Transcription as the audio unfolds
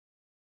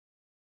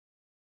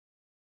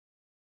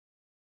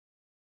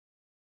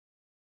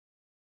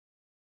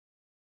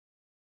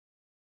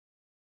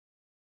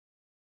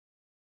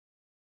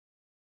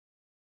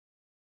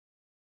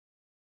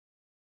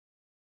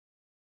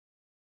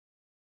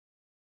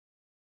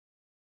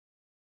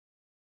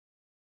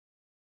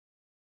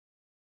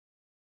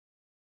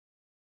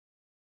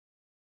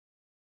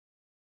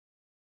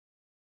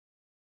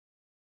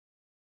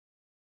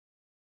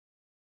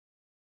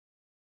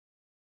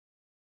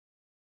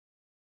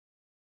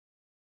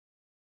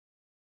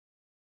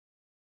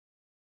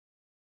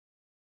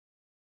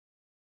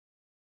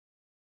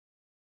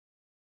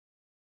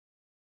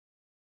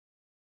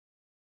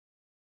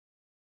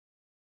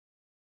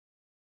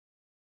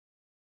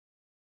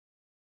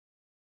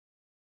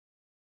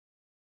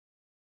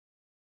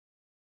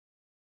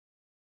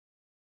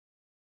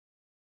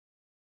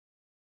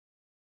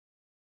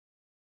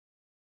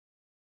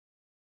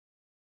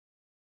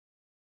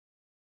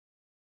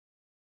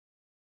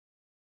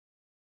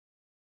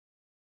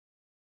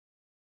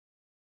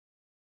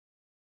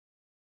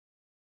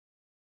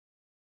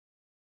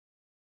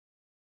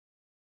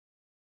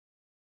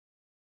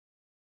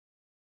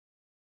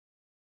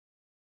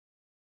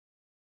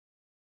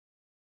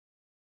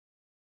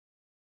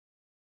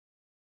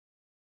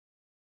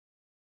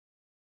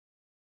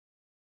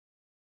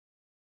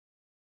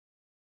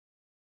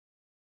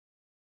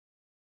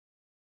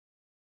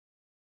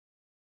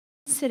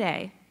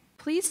today.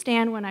 Please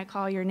stand when I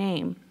call your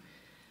name.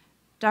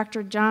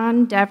 Dr.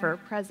 John Dever,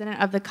 President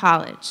of the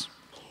college.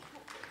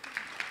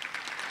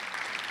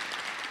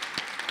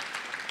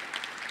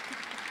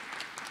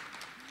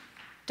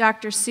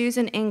 Dr.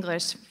 Susan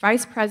English,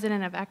 Vice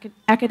President of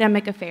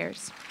Academic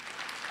Affairs.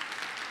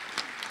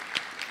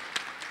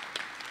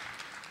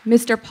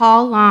 Mr.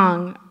 Paul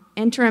Long,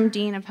 Interim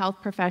Dean of Health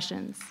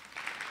Professions.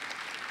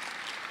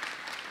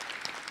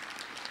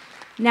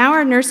 Now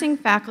our nursing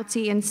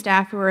faculty and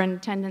staff who are in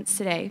attendance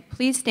today,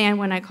 please stand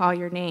when I call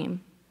your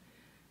name.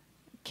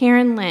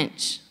 Karen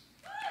Lynch.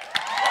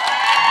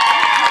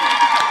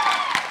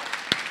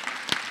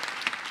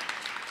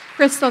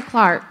 Crystal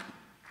Clark.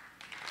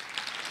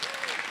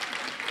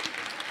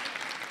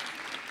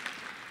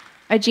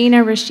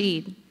 Ajina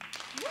Rashid.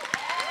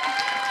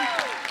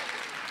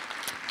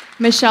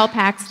 Michelle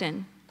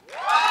Paxton.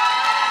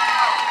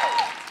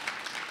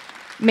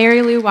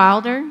 Mary Lou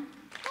Wilder.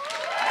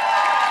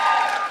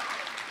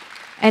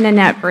 And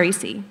Annette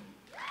Bracey.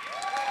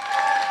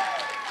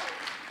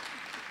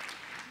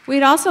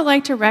 We'd also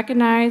like to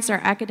recognize our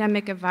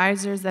academic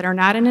advisors that are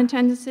not in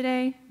attendance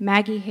today,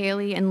 Maggie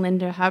Haley and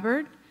Linda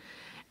Hubbard.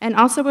 And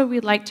also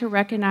we'd like to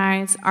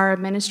recognize our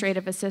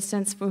administrative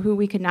assistants for who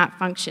we could not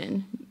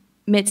function,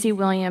 Mitzi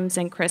Williams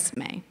and Chris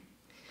May.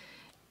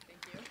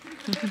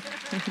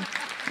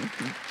 Thank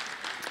you.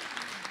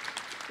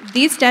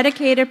 These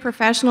dedicated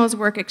professionals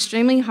work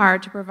extremely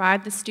hard to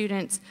provide the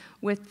students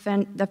with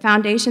the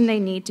foundation they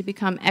need to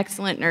become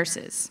excellent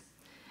nurses.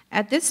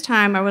 At this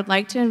time, I would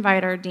like to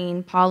invite our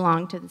Dean, Paul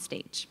Long, to the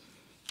stage.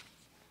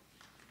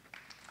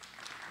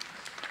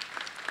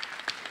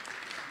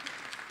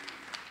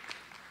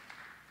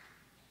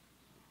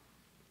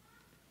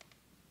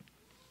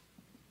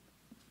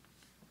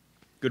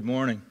 Good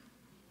morning,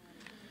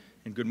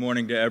 and good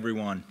morning to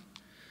everyone.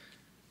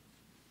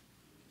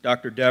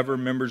 Dr. Dever,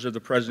 members of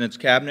the President's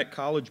Cabinet,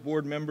 College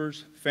Board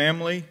members,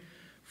 family,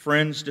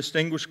 friends,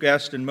 distinguished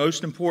guests, and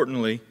most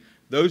importantly,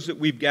 those that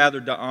we've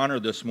gathered to honor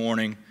this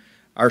morning,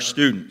 our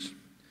students.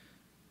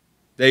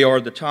 They are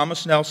the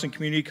Thomas Nelson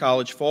Community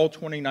College Fall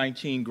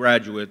 2019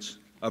 graduates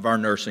of our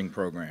nursing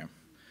program.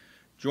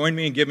 Join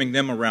me in giving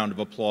them a round of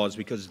applause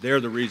because they're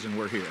the reason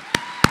we're here.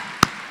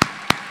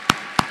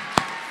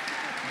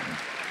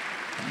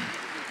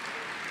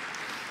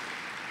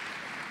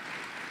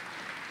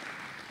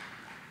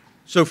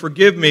 So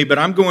forgive me, but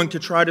I'm going to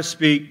try to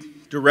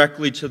speak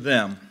directly to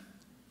them.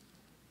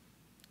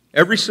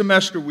 Every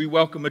semester, we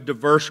welcome a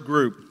diverse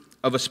group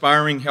of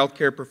aspiring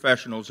healthcare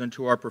professionals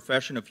into our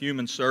profession of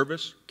human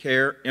service,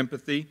 care,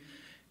 empathy,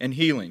 and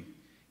healing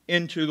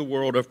into the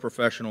world of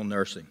professional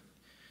nursing.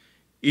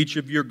 Each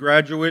of your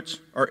graduates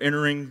are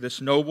entering this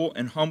noble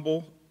and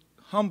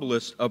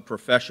humblest of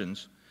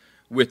professions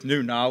with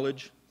new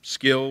knowledge,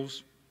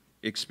 skills,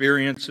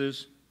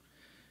 experiences.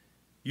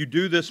 You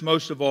do this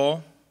most of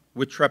all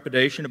with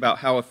trepidation about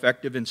how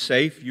effective and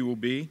safe you will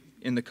be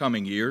in the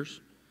coming years.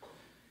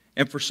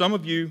 And for some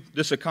of you,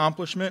 this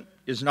accomplishment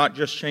is not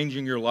just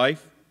changing your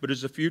life, but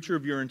is the future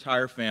of your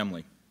entire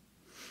family.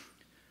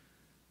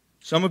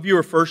 Some of you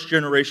are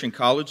first-generation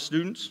college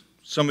students.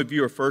 Some of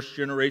you are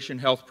first-generation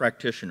health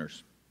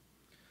practitioners.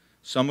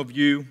 Some of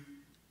you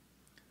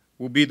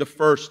will be the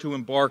first to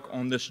embark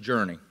on this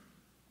journey.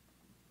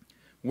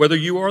 Whether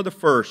you are the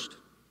first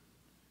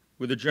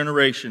with a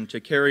generation to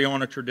carry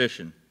on a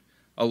tradition,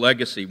 a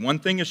legacy, one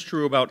thing is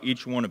true about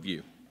each one of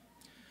you.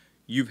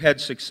 You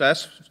have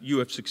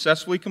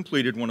successfully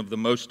completed one of the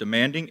most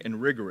demanding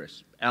and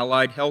rigorous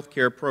allied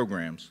healthcare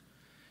programs,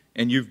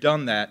 and you've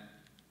done that,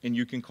 and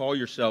you can call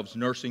yourselves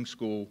nursing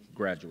school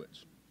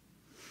graduates.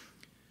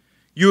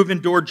 You have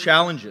endured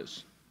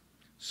challenges,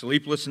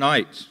 sleepless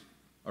nights,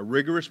 a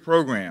rigorous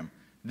program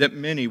that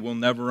many will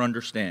never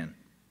understand.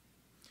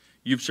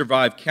 You've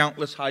survived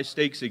countless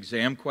high-stakes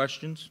exam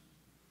questions,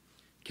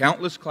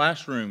 countless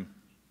classroom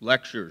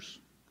lectures,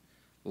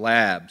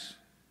 labs,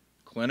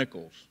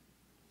 clinicals,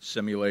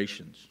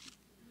 simulations.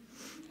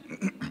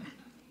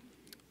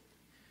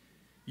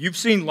 You've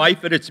seen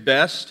life at its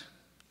best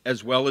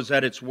as well as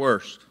at its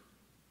worst.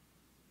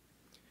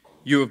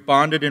 You have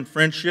bonded in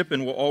friendship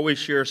and will always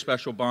share a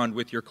special bond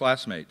with your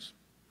classmates.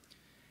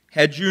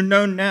 Had you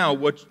known then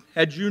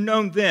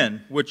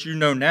what you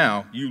know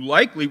now, you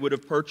likely would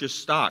have purchased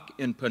stock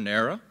in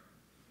Panera,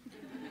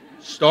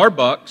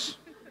 Starbucks,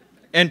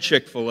 and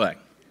Chick-fil-A.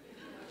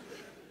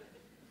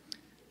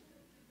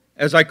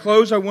 As I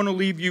close, I want to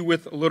leave you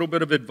with a little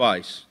bit of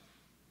advice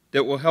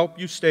that will help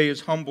you stay as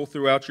humble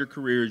throughout your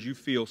career as you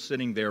feel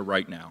sitting there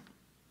right now.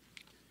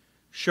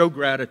 Show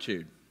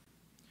gratitude.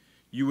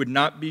 You would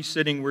not be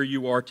sitting where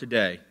you are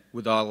today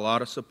without a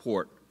lot of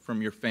support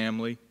from your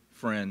family,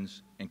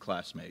 friends, and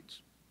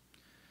classmates.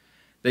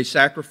 They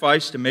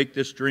sacrificed to make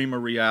this dream a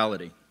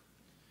reality.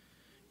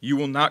 You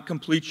will not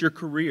complete your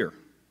career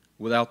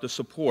without the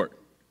support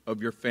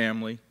of your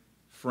family,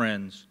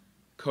 friends,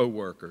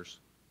 co-workers,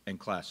 and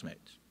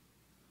classmates.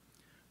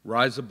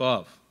 Rise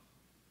above.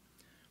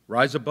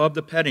 Rise above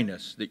the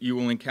pettiness that you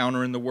will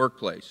encounter in the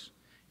workplace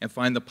and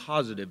find the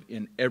positive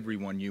in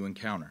everyone you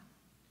encounter.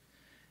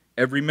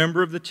 Every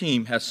member of the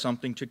team has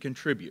something to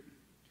contribute.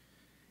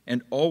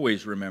 And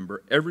always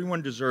remember,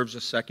 everyone deserves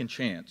a second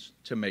chance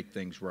to make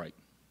things right.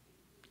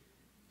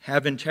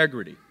 Have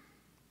integrity.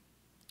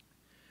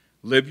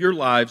 Live your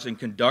lives and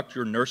conduct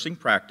your nursing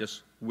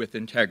practice with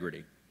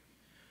integrity.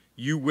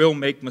 You will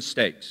make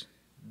mistakes.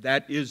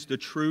 That is the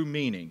true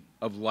meaning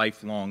of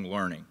lifelong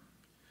learning.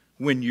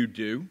 When you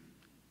do,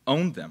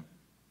 own them.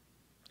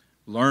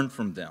 Learn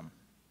from them.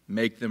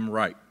 Make them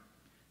right.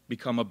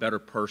 Become a better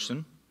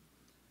person,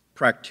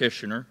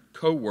 practitioner,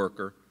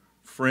 co-worker,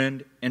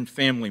 friend, and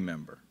family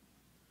member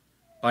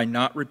by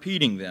not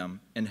repeating them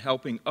and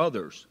helping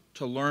others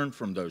to learn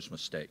from those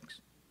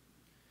mistakes.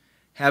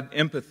 Have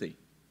empathy.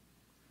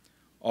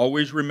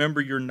 Always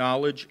remember your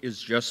knowledge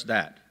is just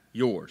that,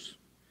 yours.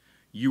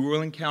 You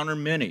will encounter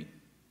many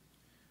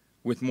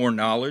with more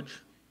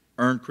knowledge,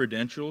 earned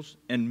credentials,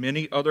 and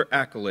many other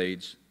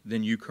accolades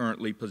than you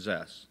currently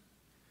possess.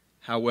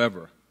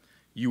 However,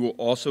 you will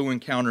also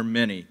encounter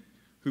many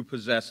who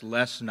possess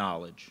less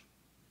knowledge,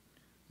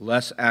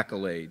 less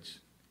accolades,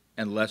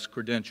 and less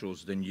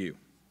credentials than you.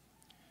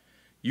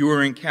 You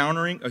are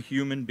encountering a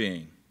human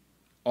being,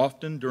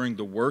 often during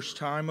the worst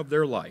time of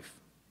their life.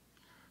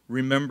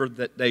 Remember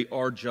that they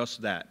are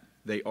just that.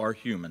 They are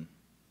human.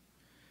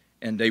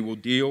 And they will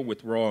deal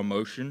with raw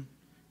emotion,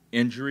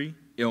 injury,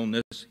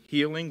 illness,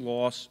 healing,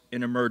 loss,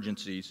 and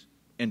emergencies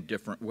in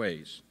different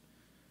ways.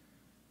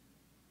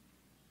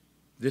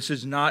 This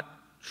is not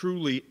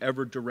truly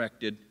ever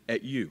directed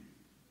at you.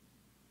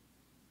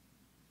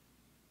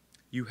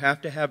 You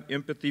have to have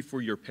empathy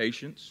for your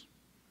patients,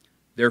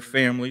 their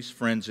families,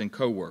 friends, and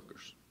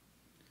coworkers.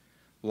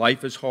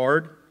 Life is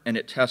hard, and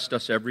it tests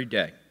us every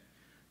day.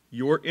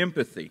 Your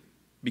empathy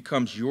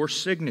becomes your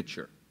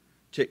signature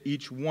to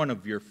each one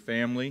of your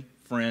family,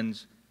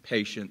 friends,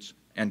 patients,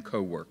 and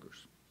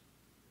coworkers.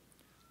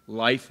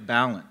 Life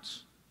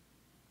balance.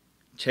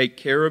 Take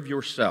care of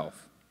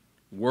yourself.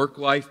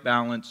 Work-life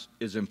balance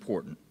is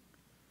important.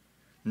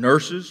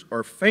 Nurses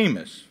are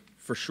famous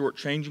for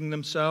shortchanging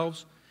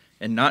themselves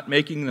and not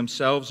making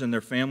themselves and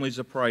their families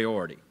a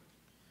priority.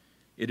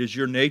 It is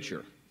your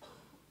nature.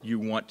 You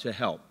want to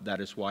help. That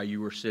is why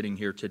you are sitting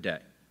here today.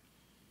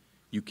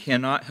 You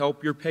cannot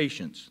help your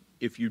patients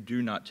if you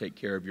do not take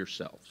care of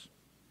yourselves.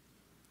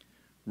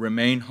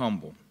 Remain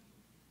humble.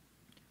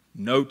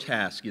 No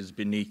task is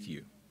beneath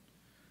you.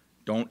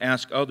 Don't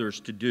ask others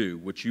to do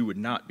what you would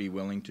not be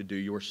willing to do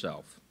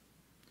yourself.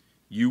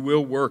 You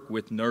will work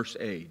with nurse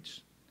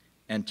aides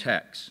and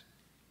techs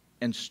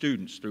and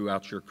students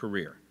throughout your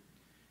career.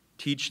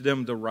 Teach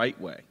them the right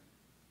way.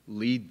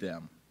 Lead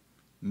them.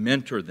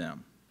 Mentor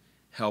them.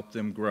 Help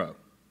them grow.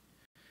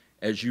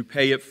 As you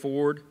pay it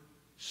forward,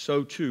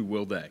 so too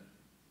will they.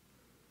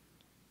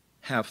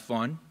 Have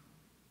fun.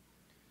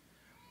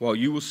 While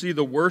you will see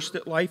the worst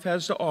that life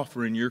has to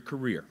offer in your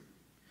career,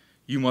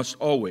 you must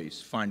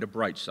always find a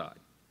bright side.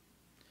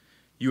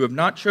 You have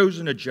not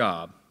chosen a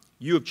job,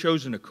 you have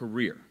chosen a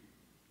career.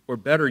 Or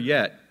better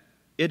yet,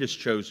 it has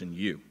chosen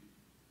you.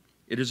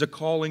 It is a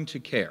calling to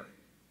care.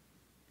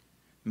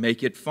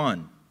 Make it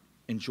fun.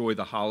 Enjoy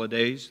the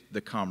holidays,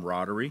 the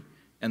camaraderie,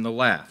 and the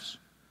laughs.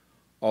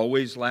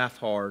 Always laugh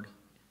hard,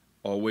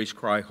 always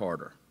cry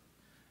harder.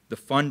 The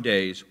fun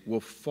days will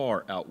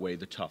far outweigh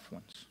the tough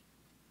ones.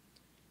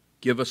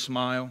 Give a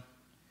smile,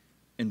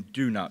 and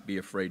do not be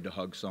afraid to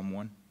hug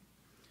someone.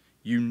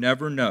 You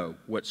never know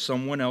what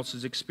someone else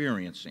is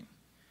experiencing.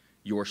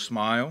 Your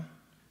smile,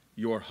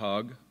 your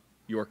hug,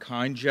 your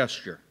kind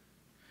gesture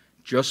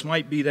just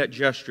might be that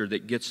gesture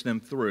that gets them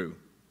through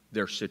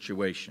their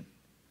situation,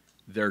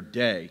 their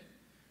day,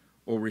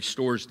 or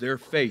restores their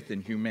faith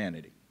in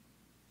humanity.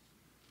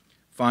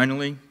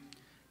 Finally,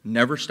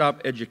 never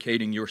stop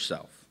educating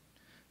yourself.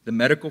 The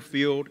medical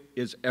field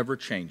is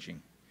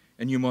ever-changing,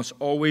 and you must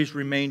always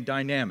remain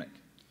dynamic.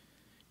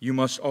 You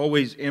must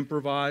always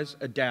improvise,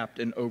 adapt,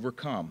 and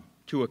overcome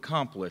to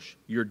accomplish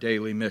your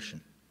daily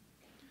mission.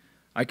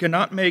 I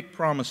cannot make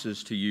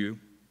promises to you.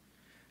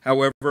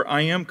 However,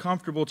 I am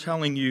comfortable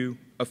telling you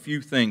a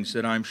few things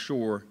that I'm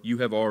sure you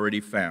have already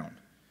found.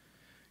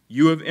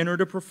 You have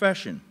entered a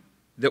profession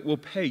that will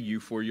pay you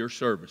for your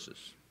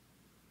services.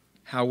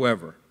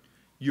 However,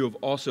 you have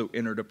also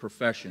entered a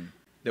profession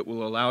that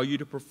will allow you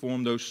to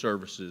perform those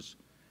services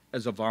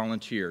as a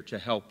volunteer to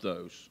help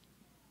those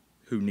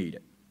who need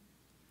it.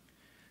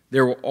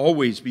 There will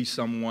always be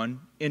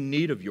someone in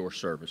need of your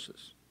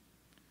services,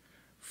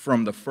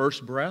 from the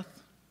first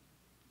breath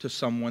to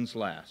someone's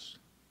last.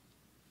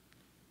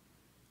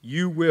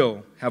 You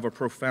will have a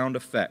profound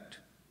effect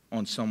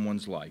on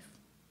someone's life,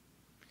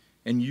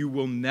 and you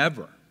will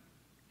never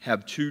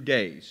have 2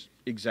 days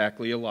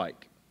exactly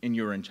alike in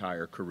your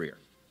entire career.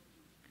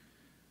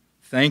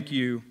 Thank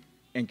you,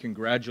 and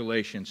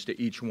congratulations to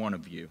each one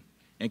of you,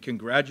 and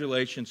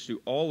congratulations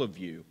to all of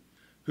you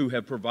who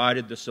have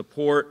provided the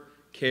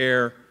support,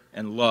 care,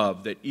 and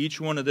love that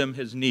each one of them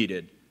has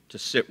needed to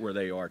sit where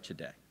they are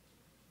today.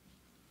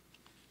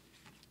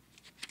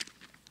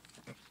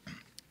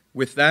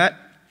 With that,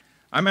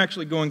 I'm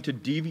actually going to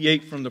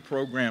deviate from the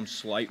program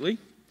slightly,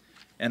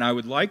 and I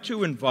would like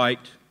to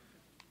invite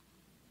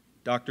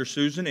Dr.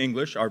 Susan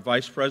English, our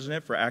Vice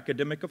President for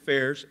Academic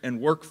Affairs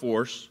and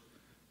Workforce,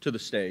 to the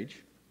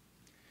stage.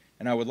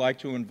 And I would like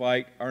to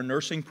invite our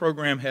nursing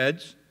program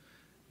heads,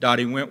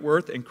 Dottie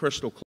Wentworth and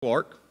Crystal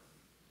Clark.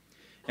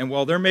 And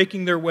while they're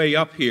making their way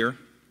up here,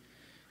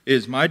 it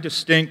is my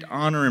distinct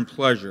honor and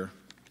pleasure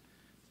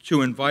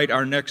to invite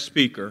our next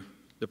speaker,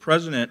 the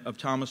President of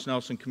Thomas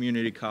Nelson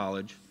Community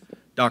College,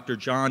 Dr.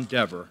 John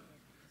Dever,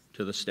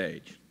 to the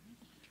stage.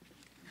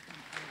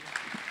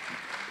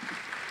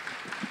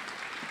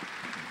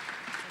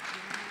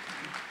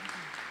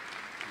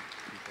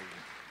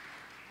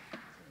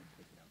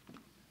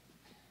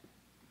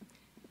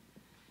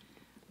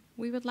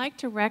 We would like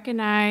to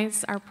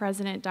recognize our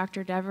president,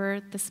 Dr.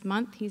 Dever, this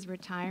month. He's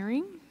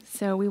retiring,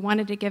 so we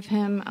wanted to give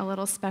him a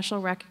little special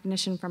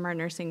recognition from our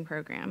nursing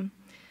program.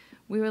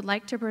 We would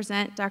like to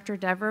present Dr.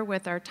 Dever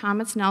with our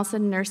Thomas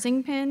Nelson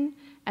Nursing Pin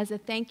as a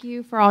thank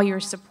you for all your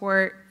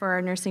support for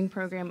our nursing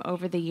program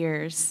over the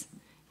years.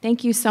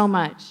 Thank you so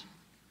much.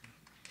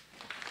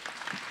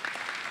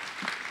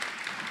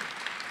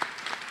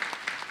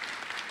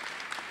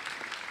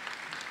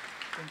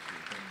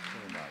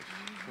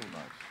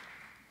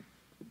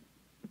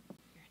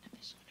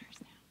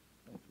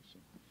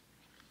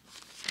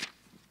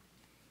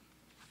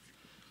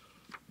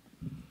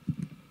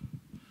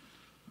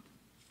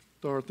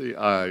 Dorothy,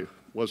 I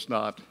was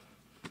not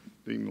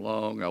being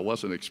long. I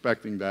wasn't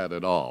expecting that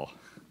at all.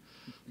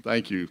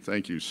 Thank you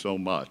so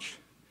much.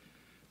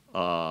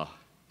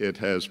 It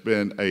has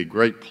been a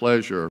great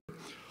pleasure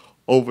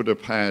over the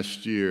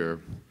past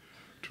year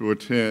to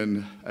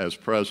attend, as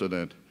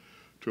president,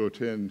 to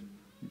attend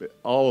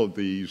all of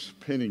these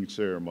pinning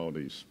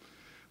ceremonies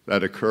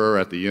that occur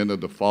at the end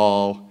of the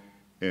fall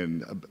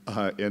and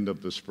end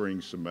of the spring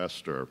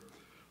semester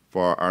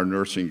for our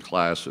nursing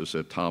classes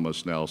at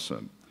Thomas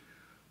Nelson.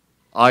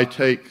 I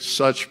take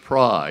such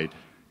pride,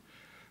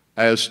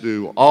 as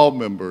do all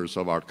members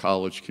of our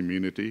college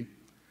community,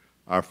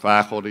 our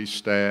faculty,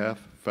 staff,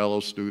 fellow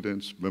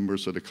students,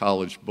 members of the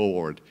college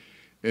board,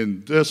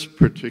 in this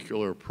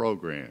particular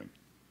program.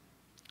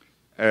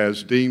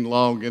 As Dean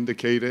Long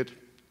indicated,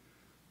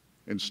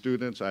 and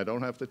students, I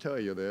don't have to tell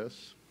you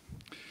this,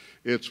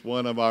 it's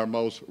one of our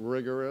most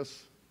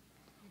rigorous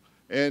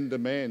and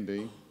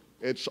demanding.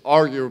 It's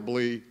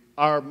arguably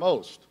our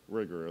most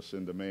rigorous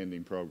and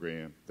demanding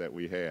program that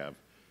we have.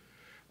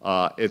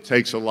 It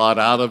takes a lot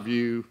out of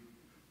you,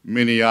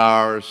 many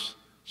hours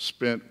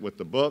spent with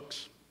the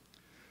books,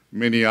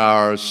 many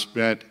hours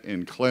spent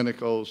in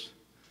clinicals,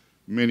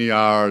 many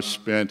hours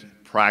spent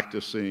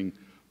practicing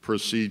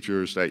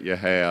procedures that you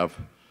have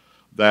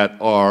that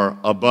are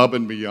above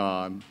and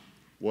beyond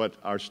what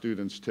our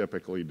students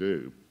typically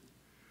do.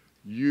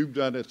 You've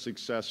done it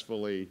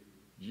successfully,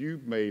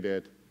 you've made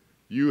it,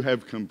 you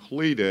have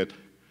completed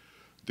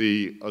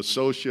the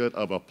Associate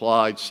of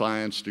Applied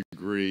Science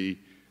degree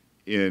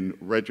in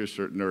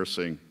registered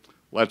nursing.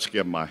 Let's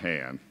give them a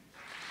hand.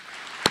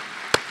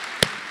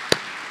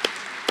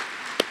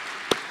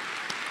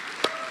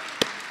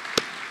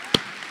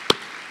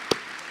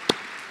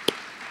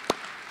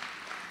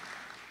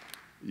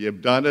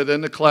 You've done it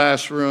in the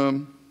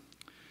classroom,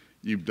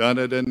 you've done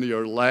it in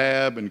your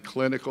lab and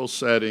clinical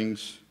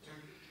settings,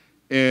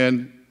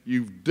 and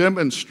you've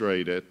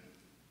demonstrated,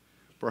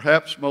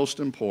 perhaps most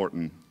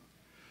important,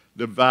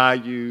 the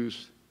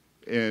values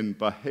and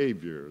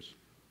behaviors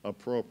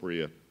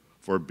appropriate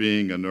for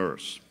being a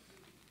nurse.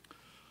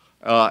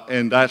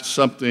 And that's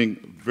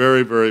something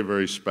very, very,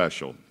 very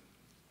special,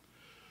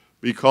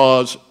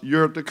 because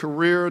the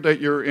career that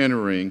you're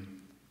entering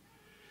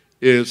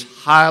is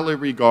highly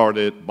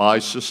regarded by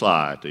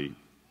society,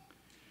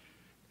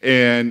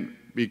 and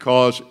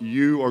because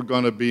you are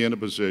going to be in a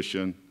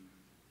position,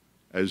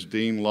 as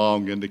Dean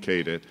Long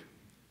indicated,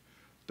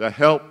 to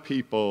help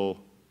people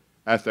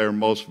at their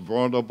most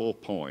vulnerable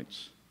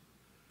points.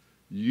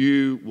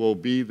 You will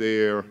be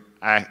there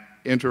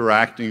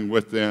interacting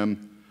with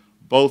them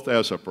both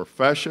as a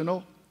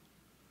professional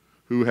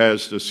who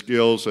has the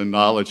skills and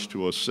knowledge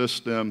to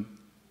assist them,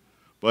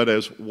 but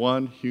as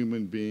one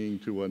human being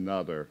to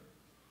another,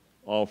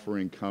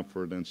 offering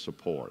comfort and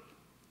support.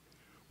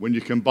 When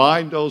you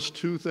combine those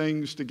two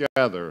things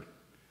together,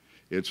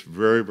 it's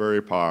very,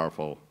 very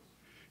powerful,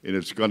 and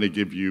it's going to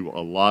give you a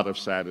lot of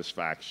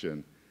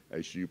satisfaction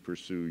as you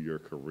pursue your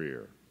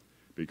career,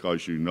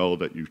 because you know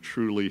that you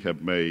truly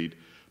have made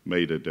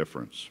a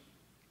difference.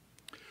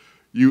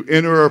 You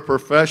enter a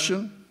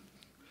profession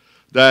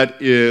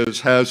that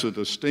has a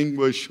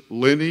distinguished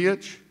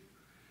lineage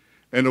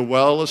and a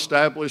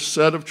well-established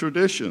set of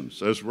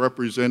traditions, as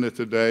represented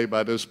today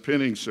by this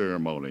pinning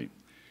ceremony,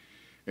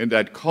 and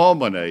that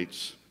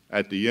culminates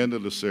at the end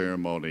of the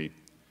ceremony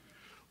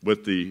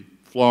with the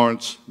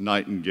Florence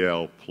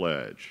Nightingale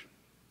Pledge.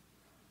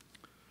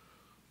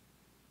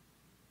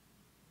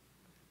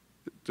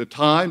 The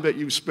time that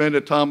you've spent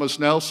at Thomas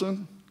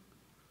Nelson,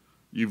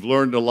 you've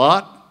learned a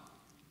lot,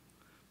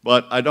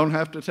 but I don't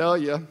have to tell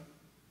you,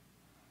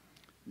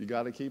 you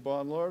got to keep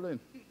on learning.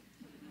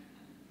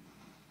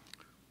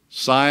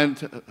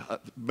 Science,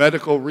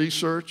 medical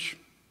research,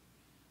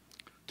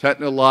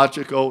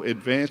 technological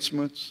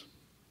advancements,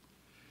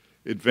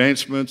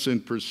 Advancements in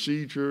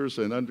procedures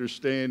and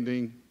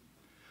understanding,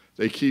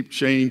 they keep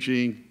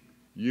changing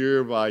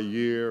year by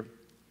year,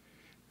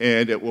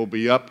 and it will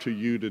be up to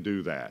you to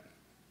do that.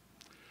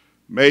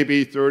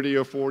 Maybe 30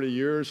 or 40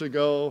 years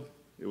ago,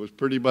 it was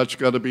pretty much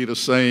going to be the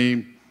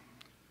same.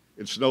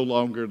 It's no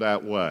longer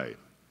that way.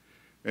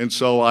 And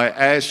so I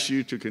ask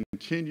you to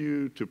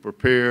continue to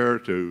prepare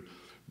to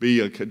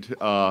be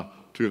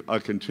a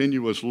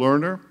continuous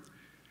learner.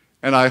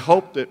 And I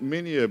hope that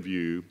many of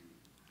you,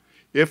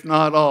 if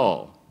not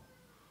all,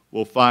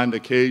 will find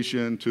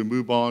occasion to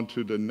move on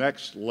to the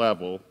next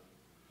level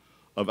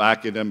of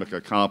academic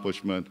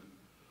accomplishment,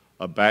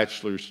 a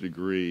bachelor's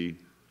degree,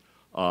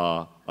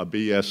 a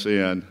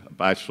BSN, a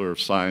Bachelor of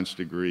Science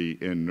degree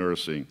in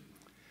nursing.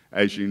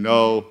 As you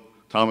know,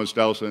 Thomas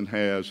Nelson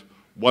has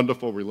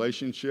wonderful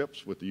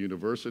relationships with the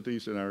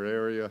universities in our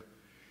area,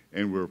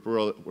 and we're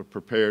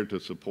prepared to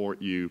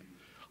support you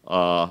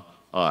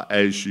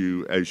as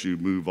you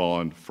move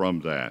on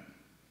from that.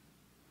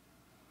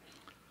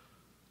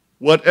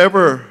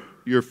 Whatever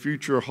your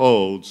future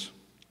holds,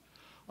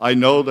 I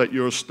know that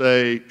you'll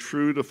stay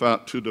true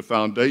to the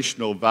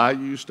foundational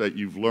values that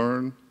you've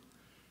learned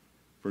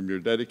from your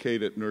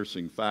dedicated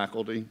nursing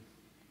faculty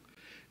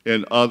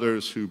and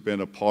others who've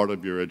been a part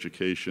of your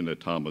education at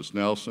Thomas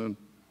Nelson.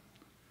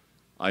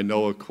 I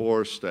know, of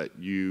course, that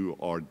you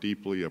are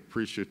deeply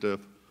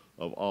appreciative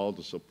of all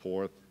the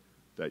support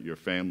that your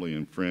family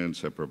and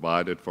friends have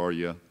provided for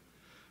you.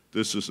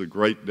 This is a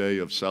great day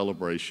of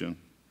celebration.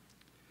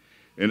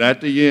 And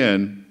at the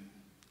end,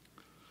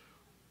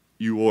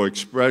 you will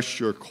express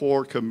your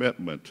core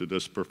commitment to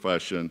this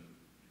profession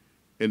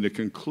in the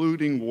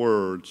concluding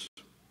words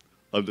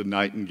of the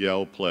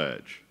Nightingale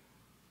Pledge,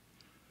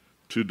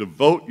 to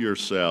devote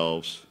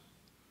yourselves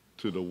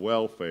to the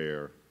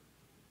welfare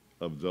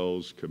of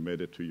those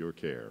committed to your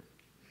care.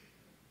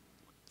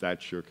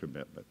 That's your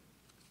commitment.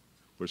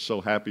 We're so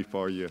happy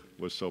for you.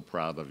 We're so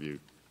proud of you.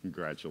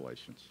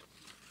 Congratulations.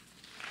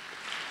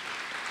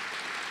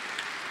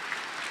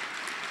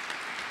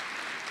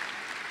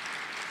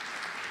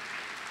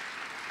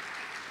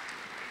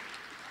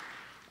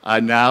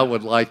 I now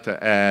would like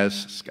to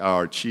ask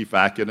our Chief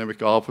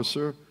Academic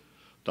Officer,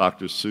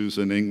 Dr.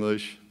 Susan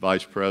English,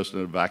 Vice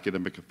President of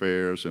Academic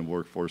Affairs and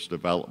Workforce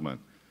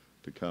Development,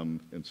 to come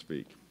and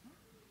speak.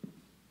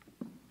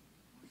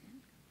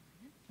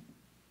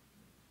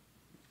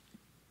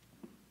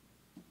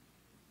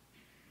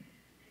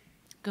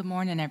 Good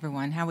morning,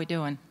 everyone. How are we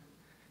doing?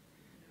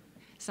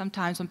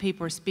 Sometimes when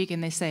people are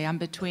speaking, they say, I'm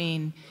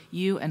between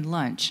you and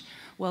lunch.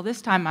 Well,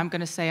 this time I'm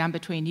going to say I'm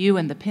between you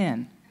and the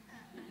pen.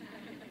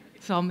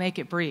 So I'll make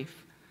it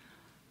brief.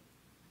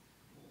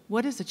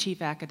 What is a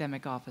Chief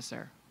Academic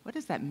Officer? What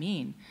does that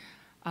mean?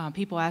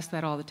 People ask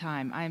that all the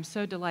time. I am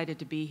so delighted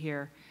to be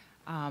here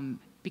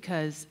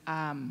because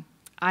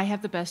I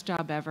have the best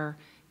job ever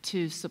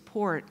to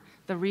support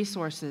the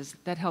resources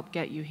that help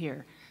get you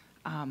here.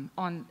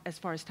 As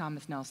far as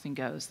Thomas Nelson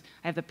goes,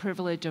 I have the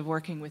privilege of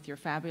working with your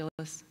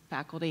fabulous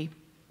faculty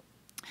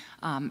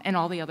and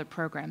all the other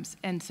programs.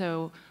 And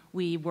so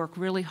we work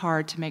really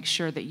hard to make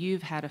sure that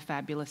you've had a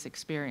fabulous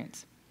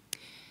experience.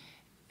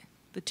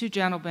 The two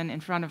gentlemen in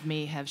front of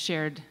me have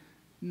shared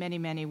many,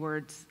 many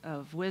words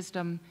of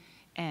wisdom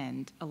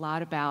and a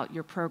lot about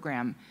your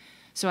program.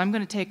 So I'm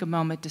going to take a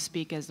moment to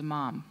speak as a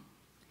mom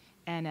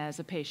and as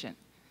a patient.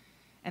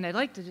 And I'd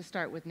like to just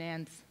start with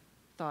Nan's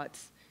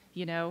thoughts.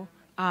 You know,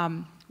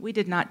 we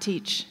did not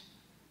teach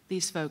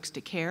these folks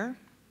to care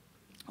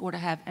or to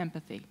have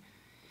empathy.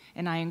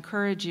 And I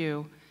encourage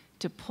you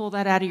to pull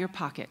that out of your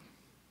pocket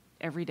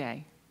every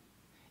day,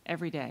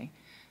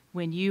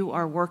 when you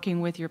are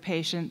working with your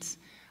patients.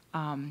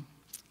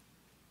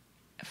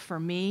 For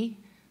me,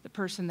 the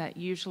person that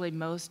usually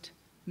most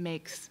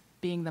makes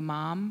being the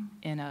mom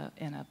in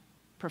a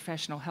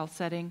professional health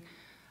setting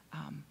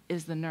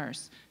is the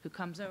nurse who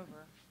comes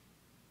over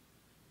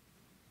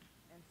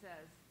and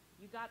says,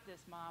 "You got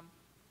this, Mom."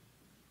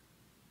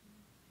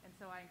 And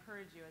so I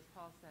encourage you, as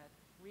Paul said,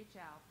 reach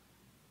out,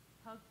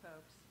 hug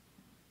folks,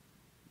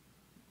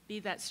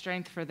 be that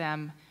strength for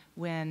them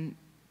when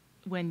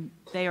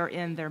they are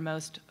in their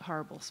most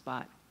horrible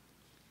spot.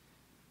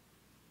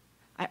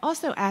 I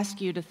also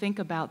ask you to think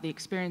about the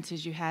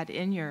experiences you had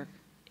in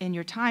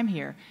your time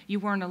here. You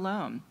weren't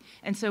alone.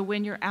 And so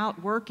when you're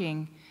out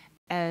working,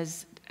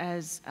 as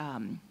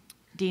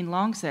Dean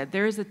Long said,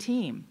 there is a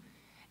team.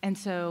 And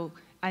so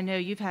I know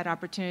you've had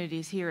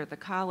opportunities here at the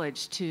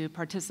college to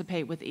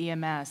participate with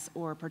EMS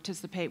or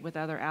participate with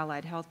other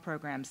allied health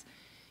programs.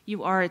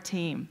 You are a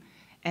team.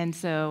 And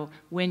so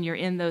when you're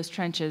in those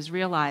trenches,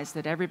 realize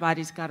that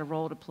everybody's got a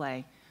role to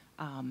play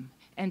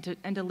and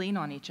to lean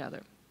on each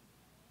other.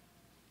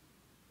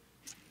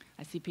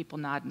 I see people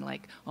nodding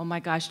like, oh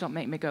my gosh, don't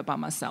make me go by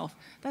myself.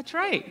 That's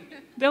right.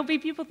 There'll be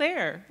people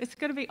there. It's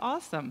going to be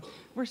awesome.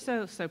 We're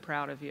so, so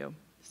proud of you.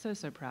 So,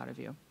 so proud of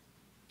you.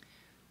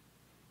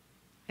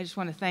 I just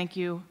want to thank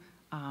you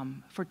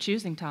for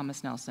choosing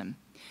Thomas Nelson.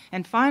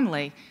 And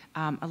finally,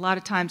 a lot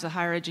of times a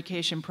higher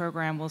education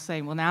program will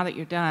say, well, now that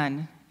you're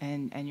done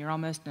and you're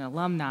almost an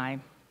alumni,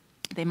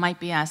 they might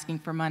be asking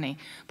for money.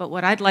 But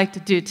what I'd like to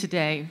do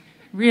today,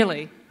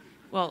 really,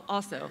 well,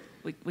 also,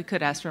 we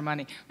could ask for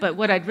money, but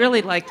what I'd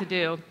really like to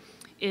do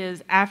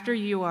is after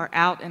you are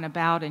out and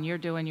about and you're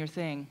doing your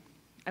thing,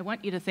 I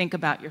want you to think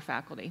about your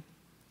faculty.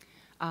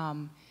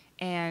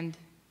 And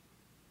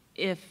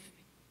if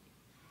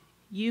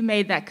you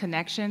made that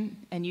connection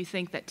and you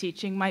think that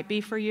teaching might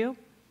be for you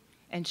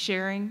and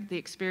sharing the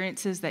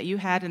experiences that you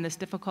had in this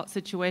difficult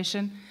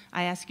situation,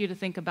 I ask you to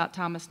think about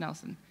Thomas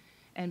Nelson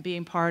and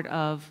being part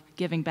of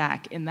giving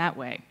back in that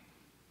way.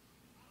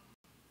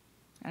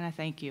 And I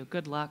thank you.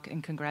 Good luck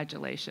and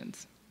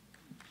congratulations.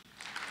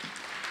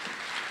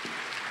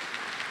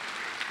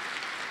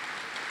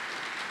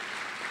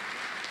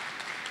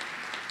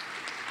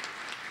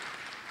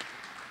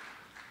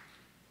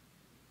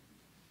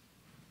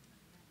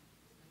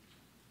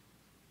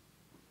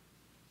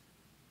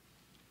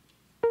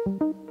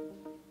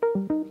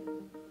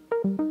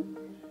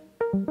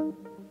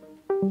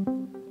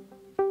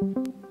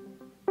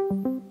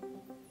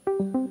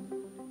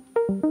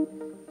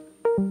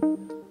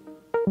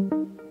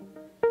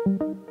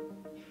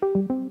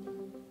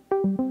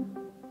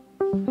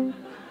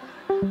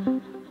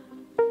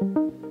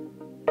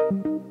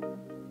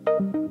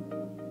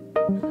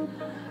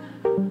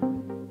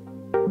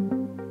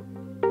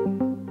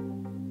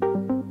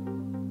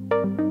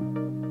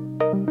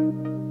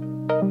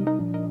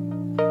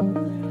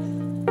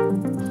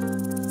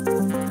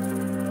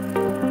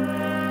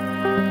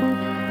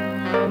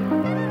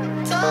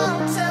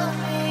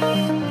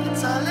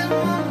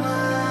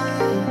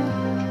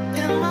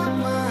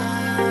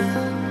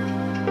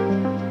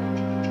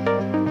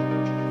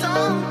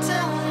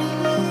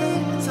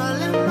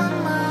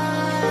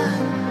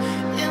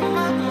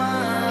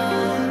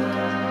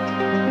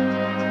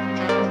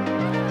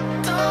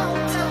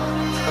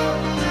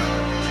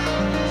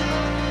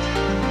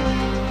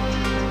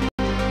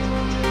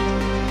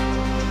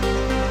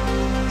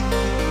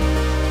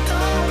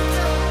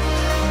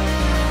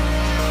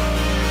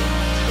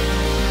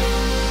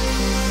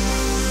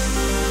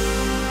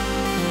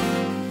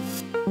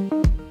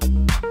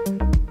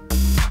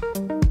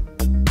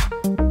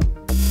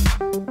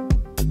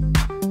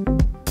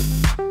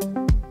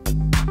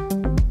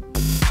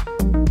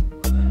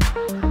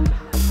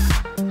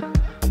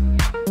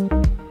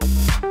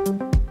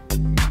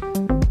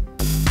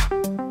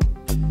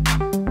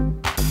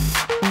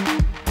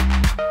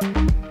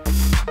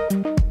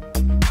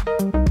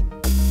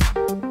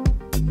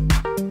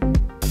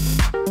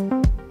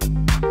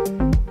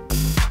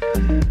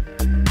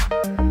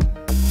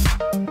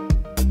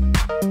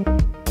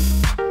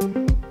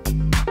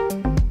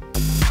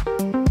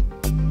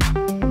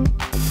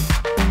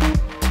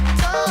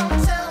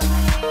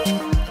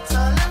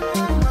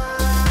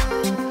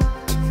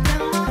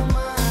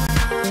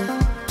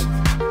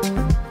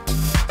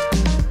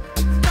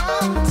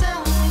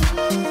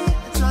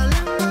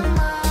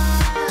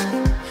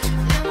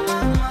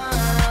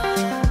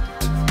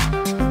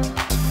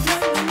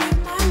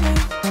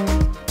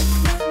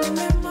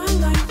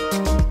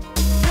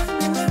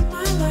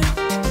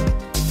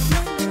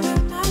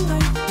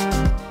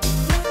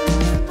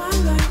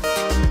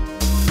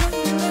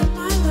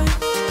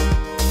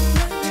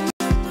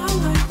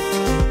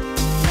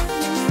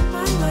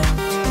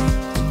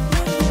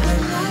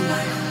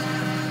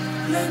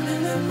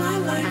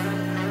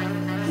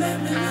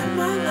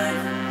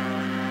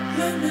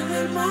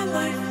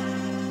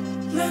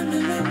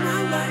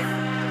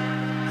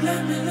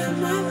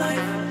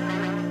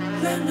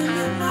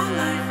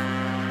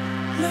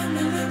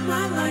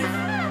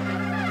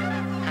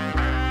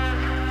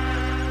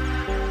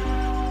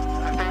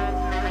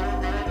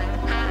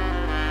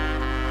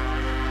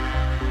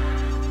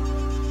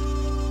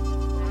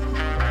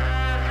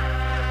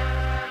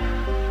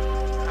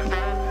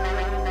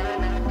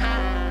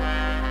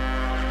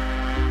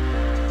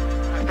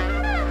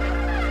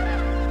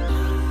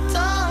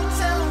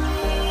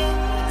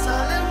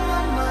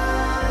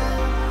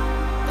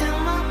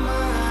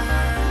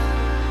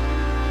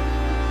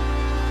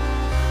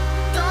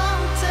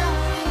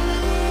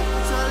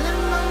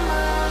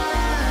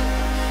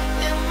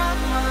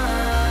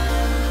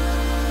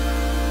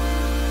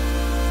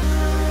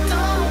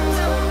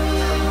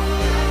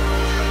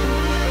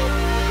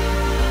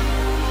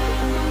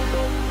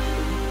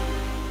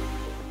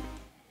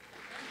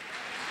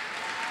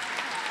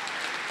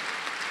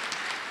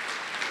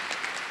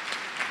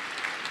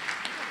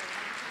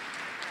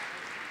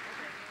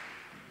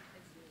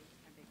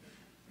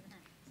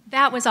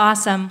 That was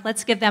awesome.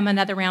 Let's give them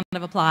another round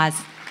of applause.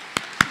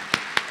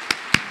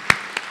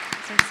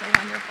 They're so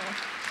wonderful.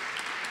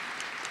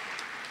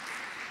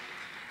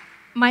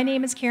 My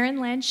name is Karen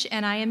Lynch,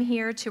 and I am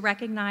here to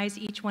recognize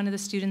each one of the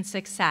students'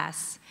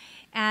 success.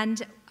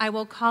 And I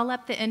will call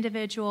up the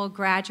individual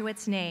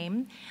graduate's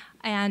name,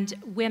 and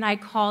when I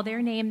call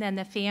their name, then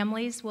the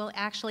families will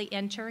actually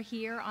enter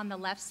here on the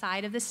left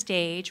side of the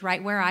stage,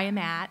 right where I am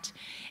at,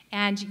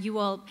 and you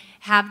will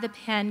have the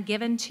pen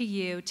given to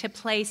you to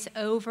place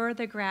over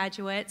the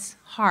graduate's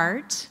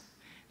heart.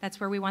 That's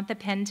where we want the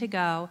pen to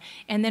go,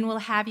 and then we'll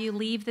have you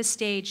leave the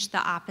stage the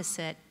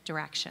opposite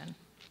direction.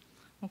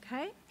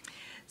 Okay.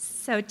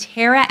 So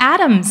Tara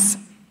Adams.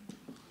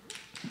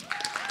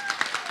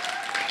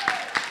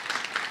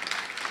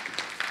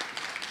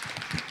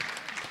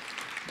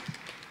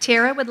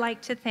 Tara would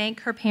like to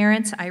thank her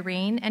parents,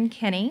 Irene and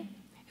Kenny,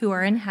 who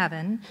are in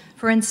heaven,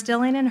 for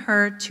instilling in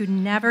her to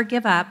never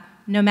give up,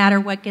 no matter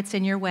what gets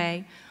in your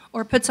way,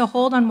 or puts a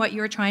hold on what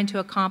you're trying to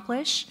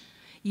accomplish.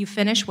 You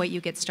finish what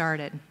you get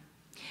started.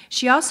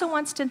 She also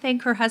wants to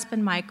thank her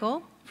husband,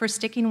 Michael, for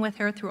sticking with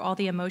her through all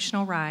the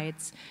emotional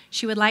rides.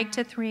 She would like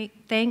to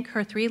thank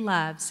her three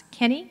loves,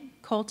 Kenny,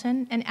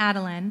 Colton, and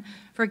Adeline,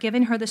 for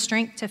giving her the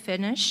strength to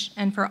finish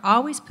and for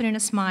always putting a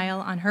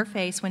smile on her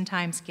face when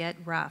times get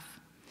rough.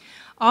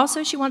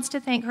 Also, she wants to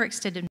thank her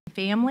extended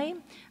family.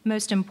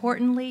 Most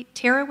importantly,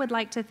 Tara would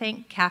like to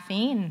thank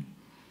caffeine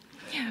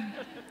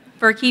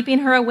for keeping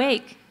her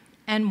awake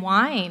and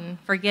wine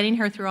for getting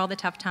her through all the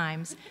tough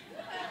times.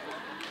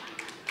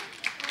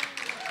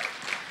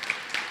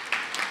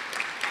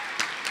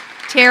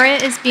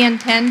 Tara is being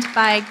pinned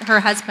by her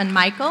husband,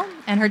 Michael,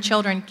 and her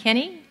children,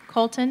 Kenny,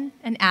 Colton,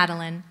 and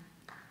Adeline.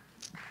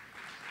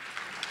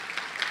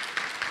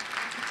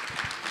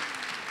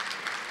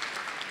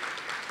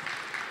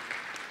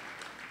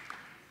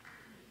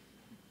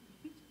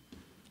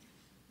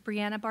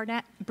 Brianna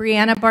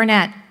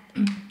Barnett.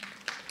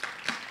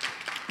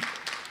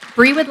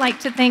 Bree would like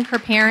to thank her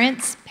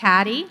parents,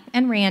 Patty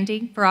and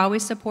Randy, for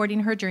always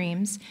supporting her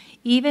dreams,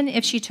 even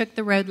if she took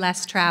the road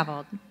less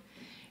traveled.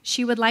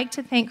 She would like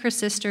to thank her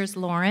sisters,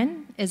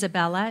 Lauren,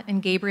 Isabella,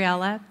 and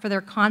Gabriella, for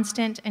their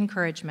constant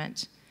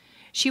encouragement.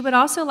 She would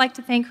also like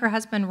to thank her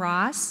husband,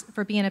 Ross,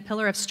 for being a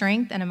pillar of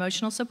strength and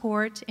emotional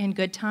support in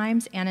good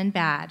times and in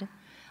bad.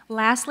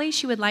 Lastly,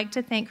 she would like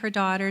to thank her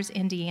daughters,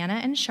 Indiana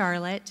and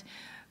Charlotte,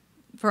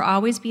 for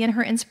always being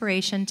her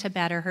inspiration to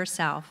better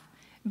herself.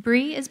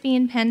 Bree is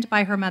being penned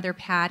by her mother,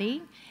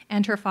 Patty,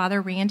 and her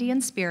father, Randy,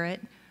 in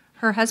spirit,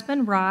 her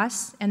husband,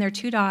 Ross, and their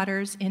two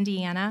daughters,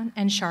 Indiana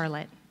and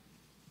Charlotte.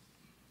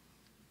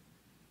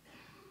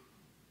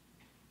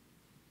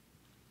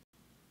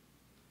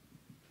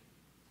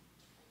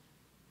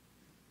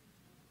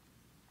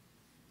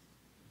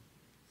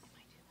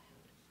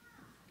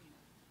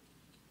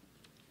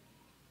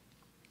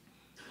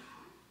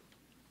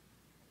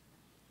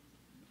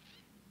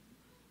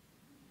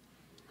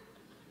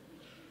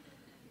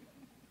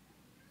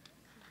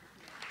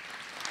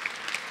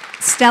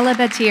 Stella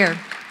Batier.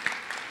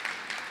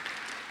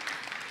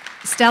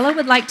 Stella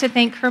would like to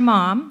thank her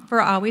mom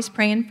for always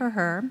praying for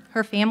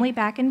her family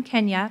back in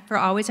Kenya for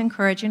always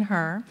encouraging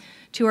her,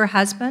 to her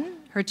husband,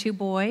 her two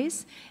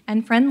boys,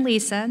 and friend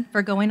Lisa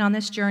for going on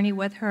this journey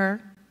with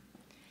her,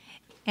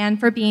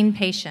 and for being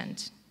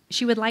patient.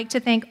 She would like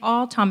to thank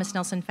all Thomas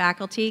Nelson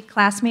faculty,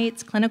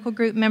 classmates, clinical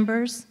group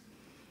members,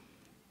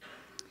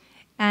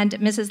 and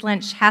Mrs.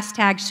 Lynch,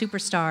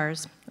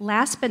 #superstars.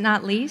 Last but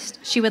not least,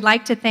 she would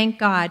like to thank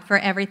God for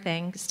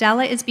everything.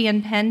 Stella is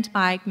being penned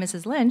by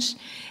Mrs. Lynch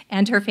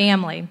and her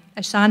family.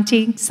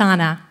 Ashanti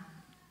Sana.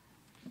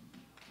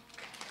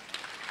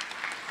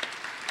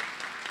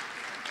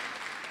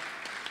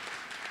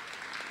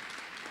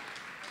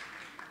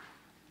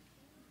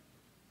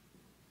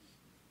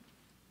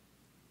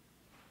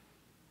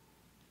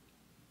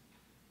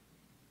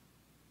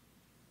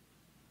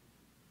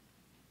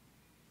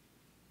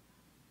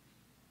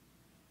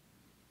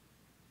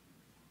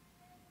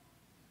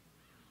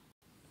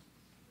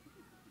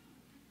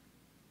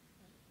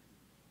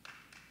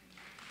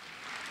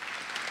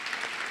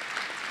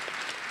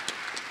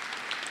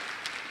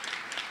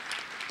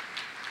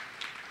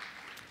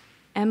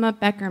 Emma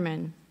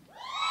Beckerman.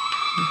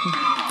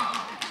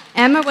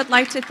 Emma would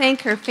like to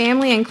thank her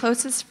family and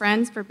closest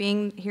friends for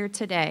being here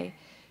today.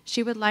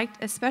 She would like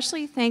to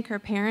especially thank her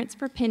parents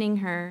for pinning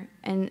her,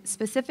 and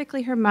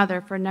specifically her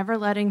mother for never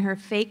letting her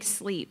fake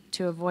sleep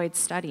to avoid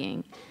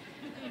studying.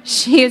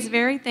 She is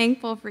very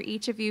thankful for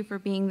each of you for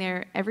being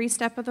there every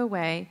step of the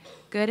way,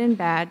 good and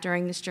bad,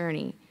 during this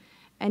journey.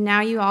 And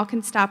now you all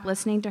can stop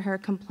listening to her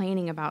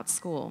complaining about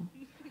school.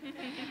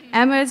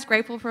 Emma is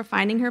grateful for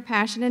finding her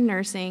passion in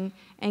nursing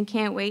and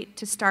can't wait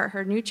to start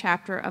her new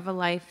chapter of a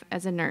life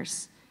as a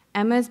nurse.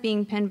 Emma is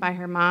being pinned by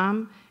her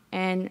mom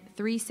and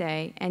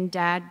Threesay and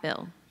dad,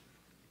 Bill.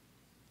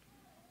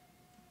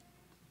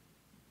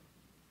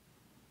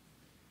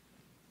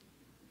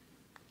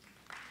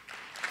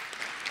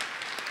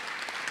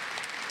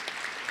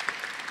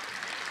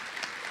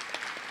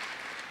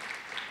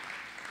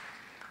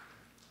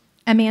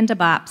 Amanda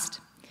Bobst.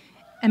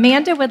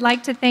 Amanda would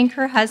like to thank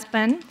her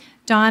husband,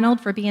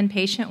 Donald, for being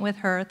patient with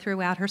her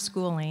throughout her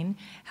schooling,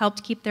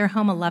 helped keep their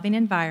home a loving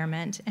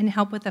environment, and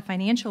help with the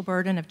financial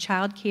burden of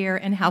childcare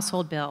and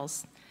household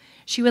bills.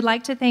 She would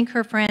like to thank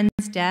her friends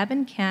Deb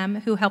and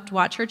Kim, who helped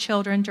watch her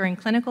children during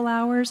clinical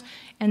hours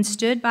and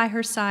stood by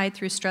her side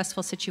through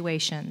stressful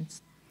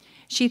situations.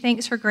 She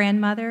thanks her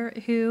grandmother,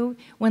 who,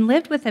 when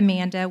lived with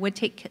Amanda, would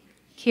take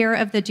care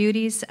of the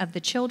duties of the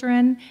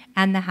children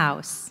and the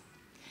house.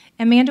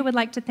 Amanda would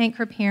like to thank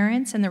her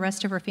parents and the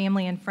rest of her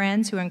family and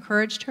friends who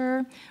encouraged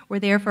her, were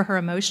there for her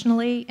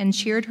emotionally, and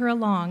cheered her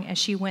along as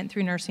she went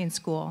through nursing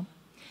school.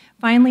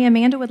 Finally,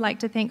 Amanda would like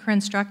to thank her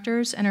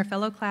instructors and her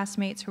fellow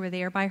classmates who were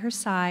there by her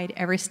side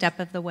every step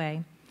of the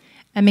way.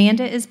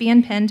 Amanda is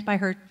being pinned by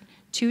her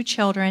 2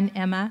 children,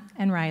 Emma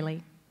and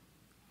Riley.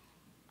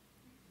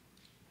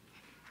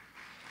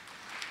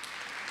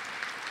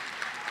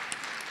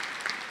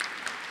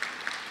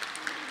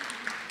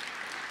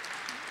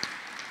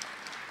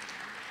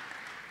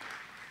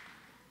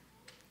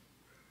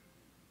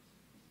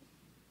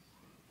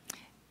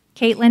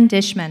 Caitlin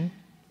Dishman.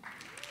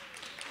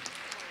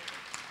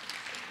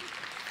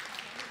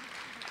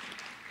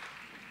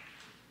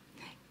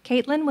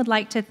 Caitlin would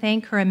like to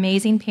thank her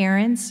amazing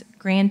parents,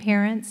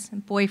 grandparents,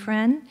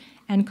 boyfriend,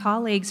 and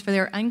colleagues for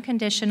their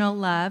unconditional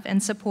love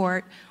and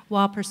support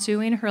while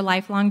pursuing her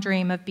lifelong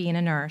dream of being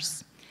a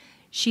nurse.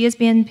 She is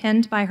being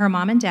pinned by her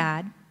mom and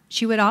dad.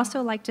 She would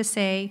also like to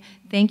say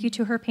thank you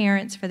to her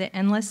parents for the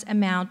endless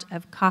amount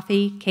of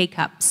coffee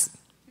K-cups.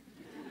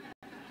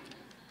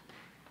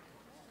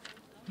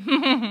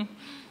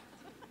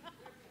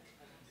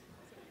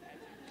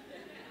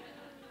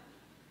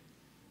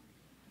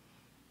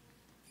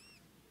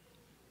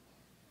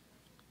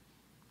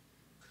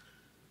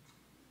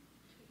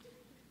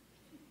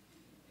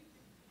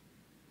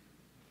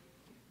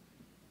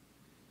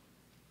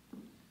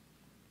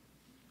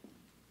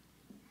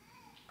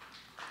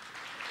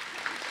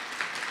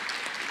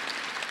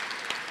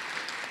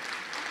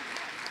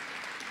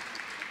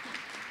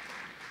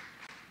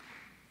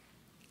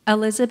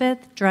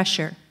 Elizabeth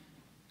Drescher.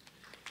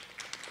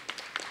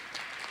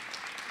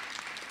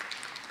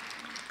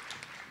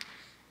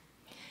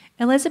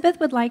 Elizabeth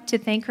would like to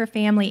thank her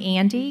family,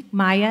 Andy,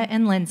 Maya,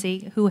 and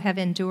Lindsay, who have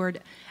endured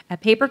a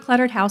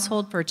paper-cluttered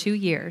household for 2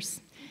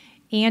 years.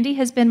 Andy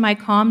has been my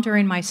calm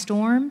during my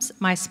storms,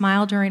 my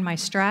smile during my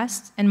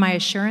stress, and my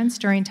assurance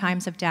during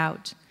times of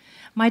doubt.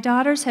 My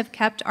daughters have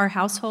kept our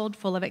household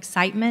full of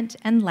excitement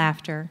and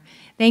laughter.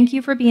 Thank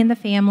you for being the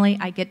family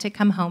I get to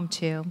come home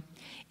to.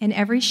 In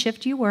every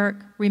shift you work,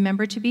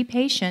 remember to be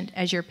patient,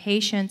 as your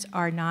patients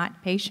are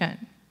not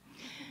patient.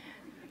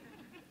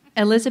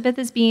 Elizabeth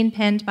is being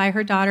pinned by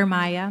her daughter,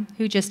 Maya,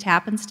 who just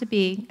happens to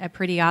be a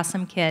pretty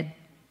awesome kid.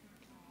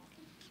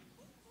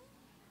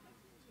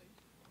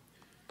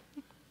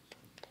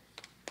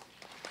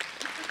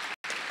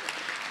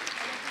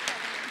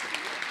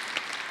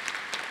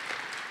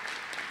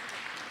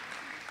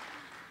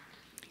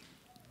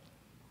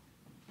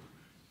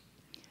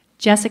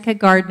 Jessica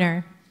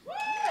Gardner.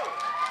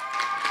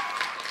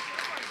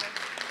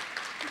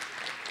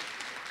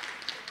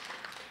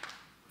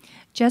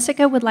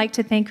 Jessica would like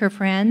to thank her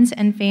friends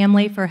and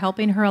family for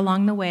helping her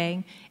along the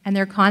way and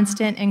their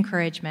constant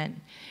encouragement.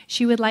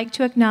 She would like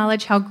to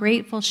acknowledge how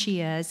grateful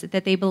she is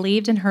that they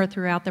believed in her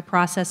throughout the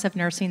process of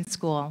nursing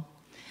school.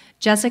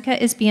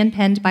 Jessica is being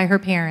pinned by her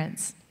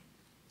parents.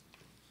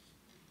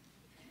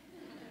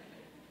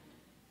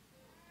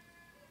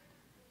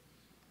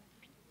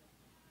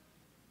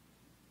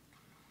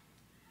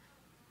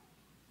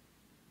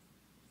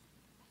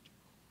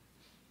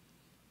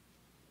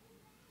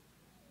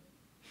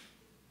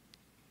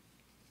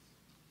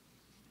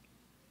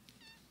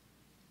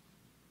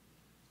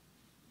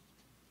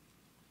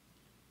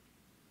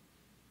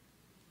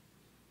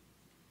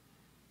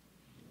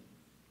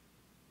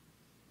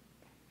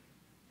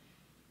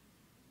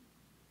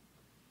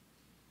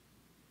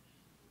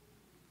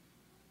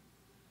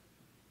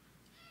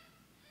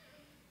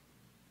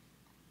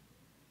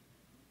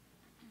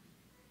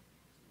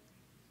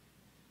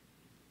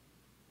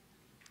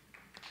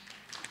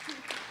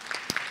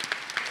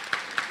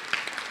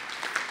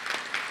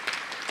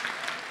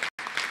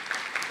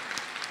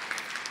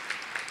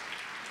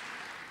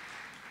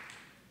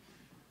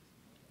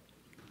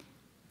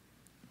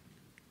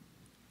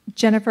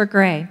 Jennifer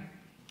Gray.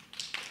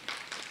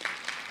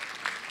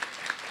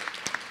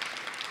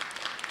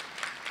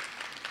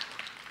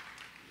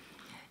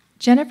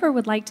 Jennifer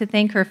would like to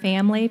thank her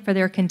family for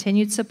their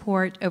continued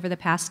support over the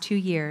past 2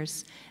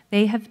 years.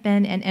 They have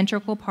been an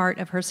integral part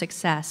of her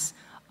success,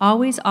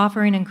 always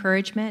offering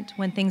encouragement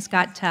when things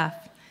got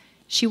tough.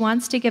 She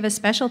wants to give a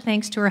special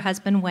thanks to her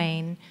husband,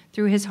 Wayne,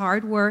 through his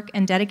hard work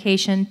and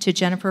dedication to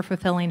Jennifer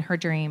fulfilling her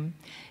dream.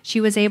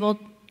 She was able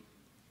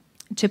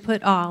to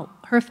put all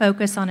her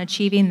focus on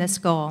achieving this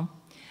goal.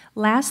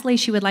 Lastly,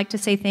 she would like to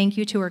say thank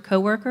you to her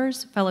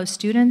coworkers, fellow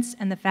students,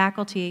 and the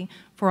faculty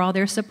for all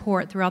their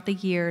support throughout the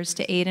years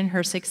to aid in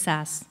her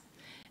success.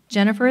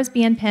 Jennifer is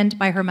being pinned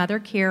by her mother,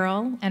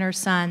 Carol, and her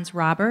sons,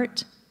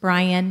 Robert,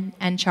 Brian,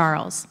 and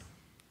Charles.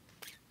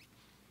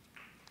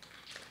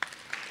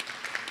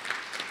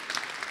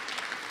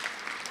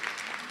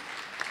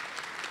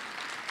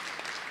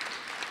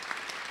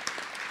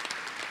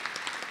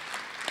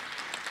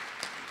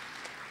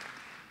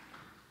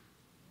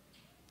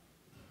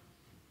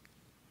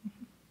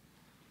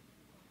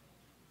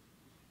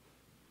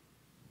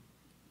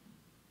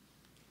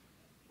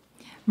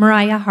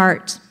 Mariah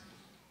Hart.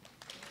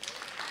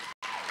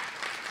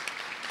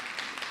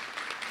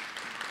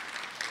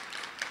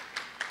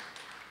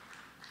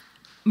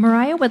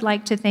 Mariah would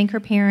like to thank her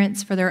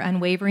parents for their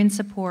unwavering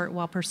support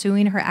while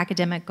pursuing her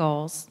academic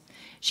goals.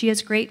 She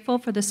is grateful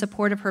for the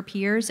support of her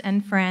peers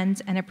and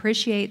friends and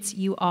appreciates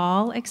you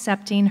all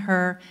accepting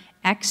her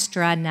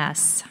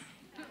extraness.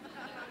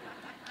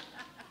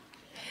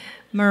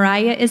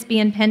 Mariah is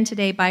being penned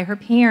today by her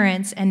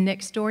parents and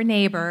next-door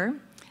neighbor,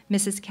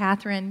 Mrs.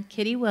 Catherine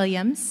Kitty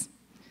Williams,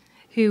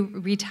 who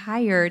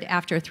retired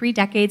after 3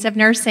 decades of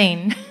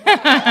nursing.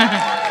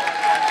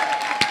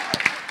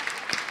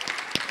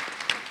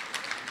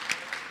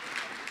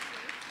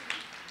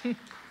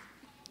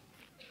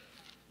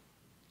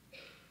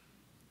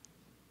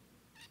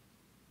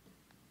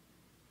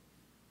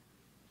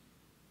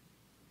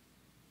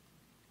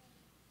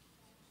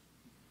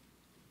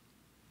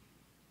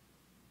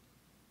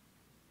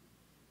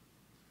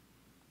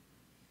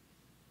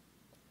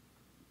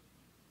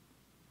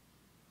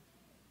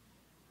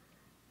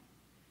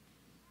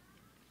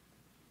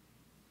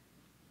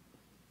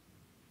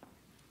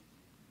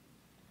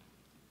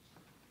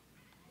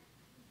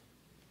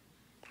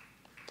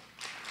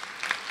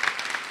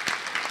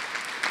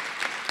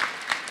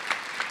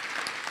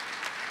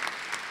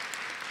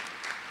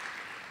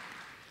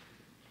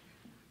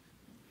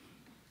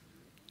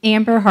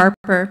 Amber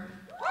Harper.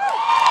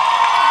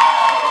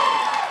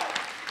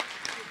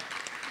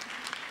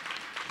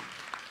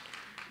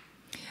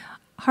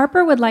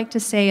 Harper would like to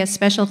say a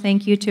special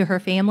thank you to her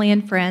family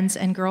and friends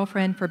and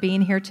girlfriend for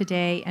being here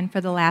today and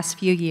for the last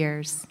few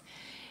years.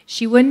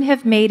 She wouldn't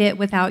have made it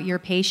without your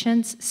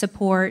patience,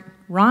 support,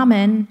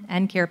 ramen,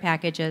 and care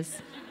packages.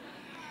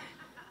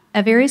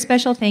 A very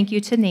special thank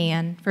you to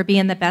Nan for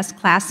being the best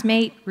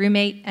classmate,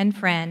 roommate, and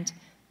friend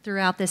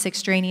throughout this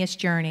extraneous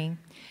journey.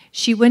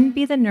 She wouldn't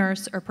be the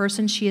nurse or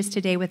person she is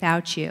today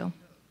without you.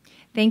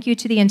 Thank you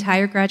to the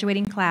entire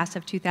graduating class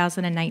of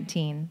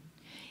 2019.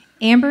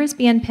 Amber is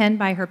being penned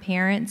by her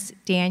parents,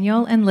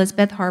 Daniel and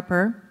Lisbeth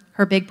Harper,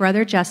 her big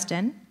brother,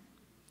 Justin,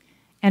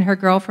 and her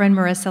girlfriend,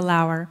 Marissa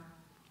Lauer.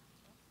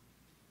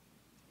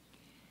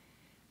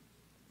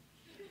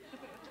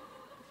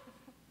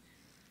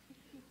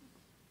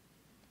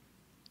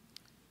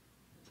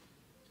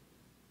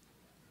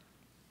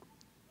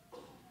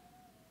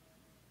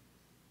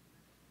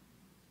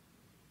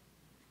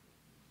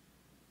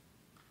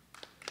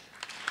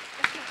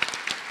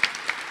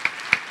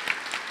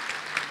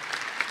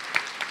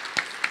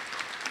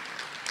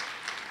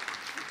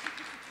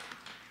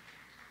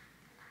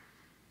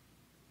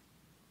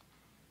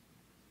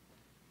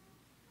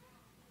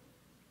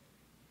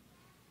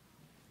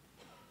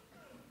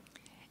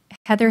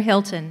 Heather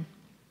Hilton.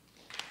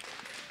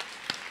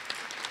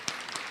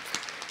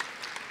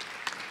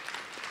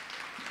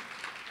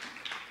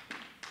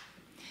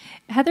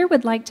 Heather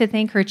would like to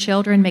thank her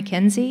children,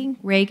 Mackenzie,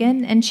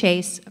 Reagan, and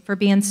Chase, for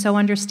being so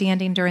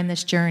understanding during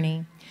this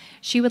journey.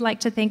 She would like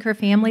to thank her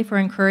family for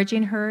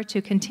encouraging her to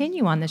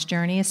continue on this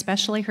journey,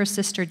 especially her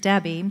sister,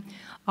 Debbie,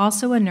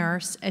 also a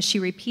nurse, as she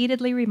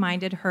repeatedly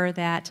reminded her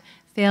that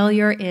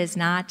failure is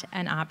not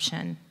an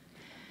option.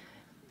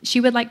 She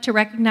would like to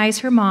recognize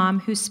her mom,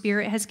 whose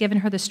spirit has given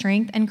her the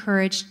strength and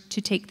courage to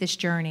take this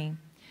journey.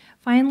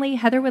 Finally,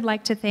 Heather would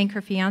like to thank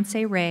her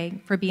fiancé, Ray,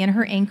 for being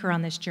her anchor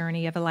on this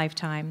journey of a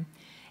lifetime.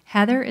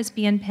 Heather is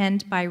being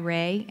penned by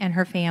Ray and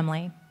her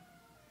family.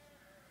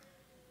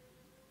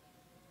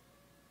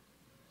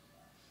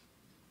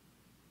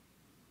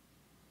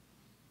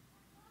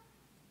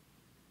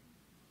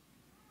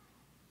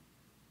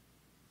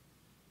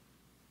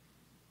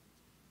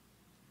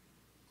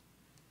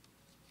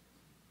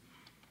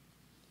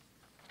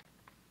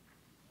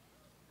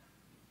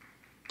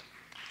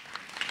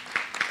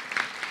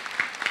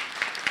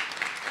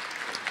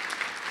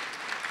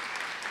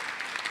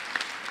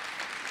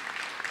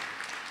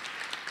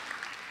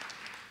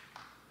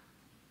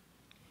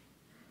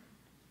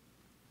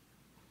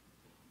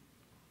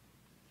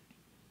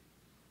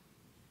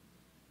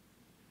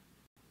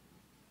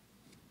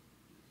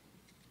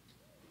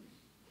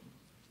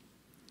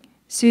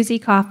 Susie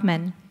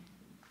Kaufman.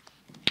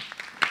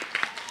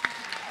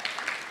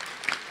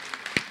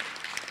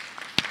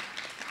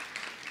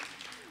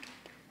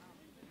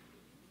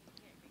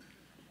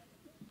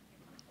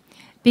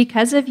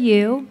 Because of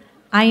you,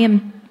 I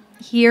am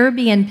here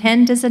being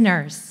penned as a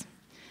nurse.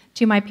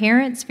 To my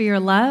parents for your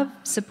love,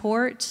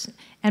 support,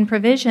 and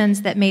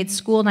provisions that made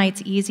school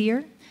nights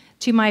easier.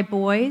 To my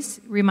boys,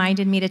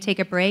 reminded me to take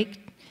a break.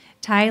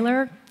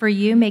 Tyler, for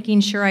you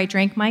making sure I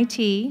drank my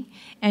tea,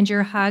 and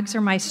your hugs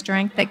are my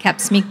strength that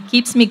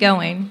keeps me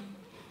going.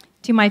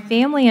 To my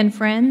family and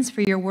friends for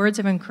your words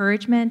of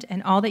encouragement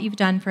and all that you've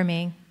done for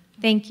me.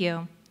 Thank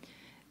you.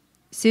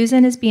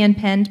 Susan is being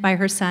penned by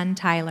her son,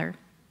 Tyler.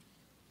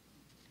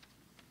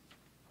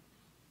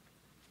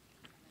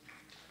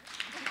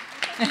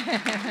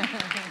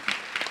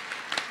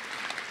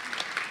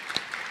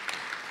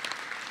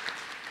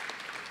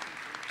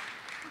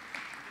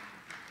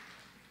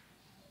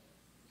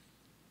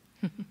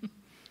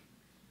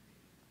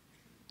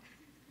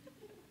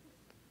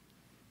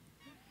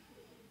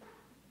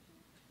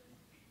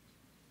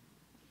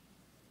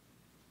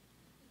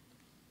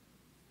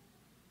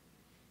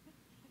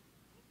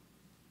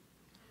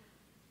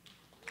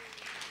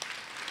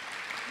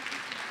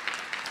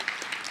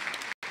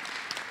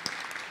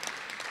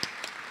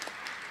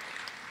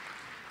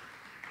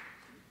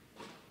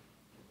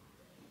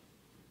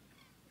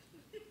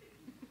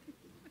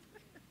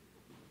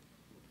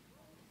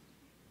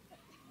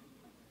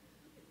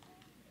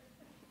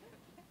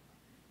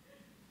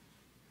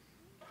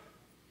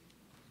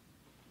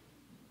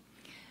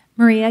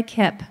 Maria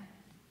Kipp.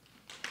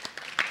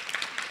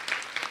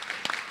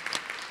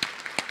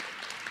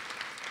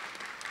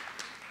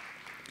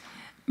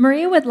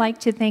 Maria would like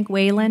to thank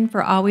Waylon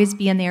for always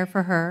being there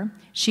for her.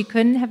 She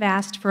couldn't have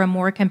asked for a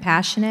more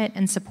compassionate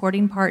and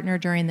supporting partner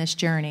during this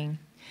journey.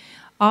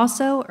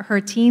 Also, her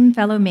team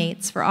fellow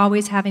mates for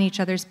always having each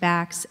other's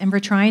backs and for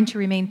trying to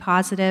remain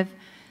positive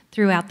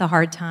throughout the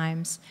hard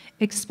times.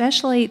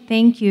 Especially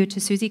thank you to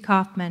Susie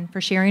Kaufman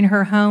for sharing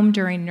her home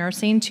during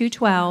Nursing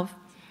 212,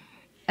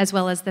 as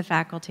well as the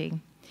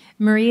faculty.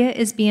 Maria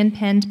is being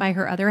pinned by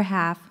her other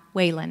half,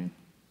 Waylon.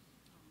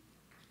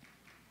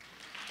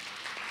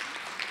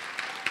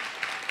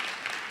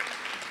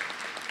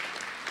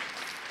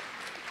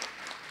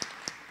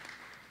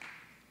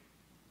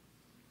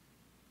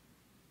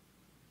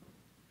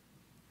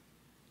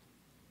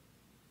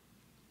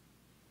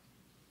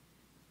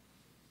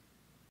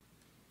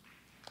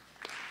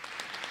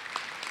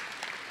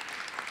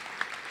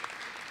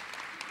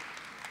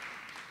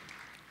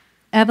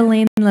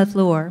 Eveline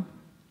Lafleur.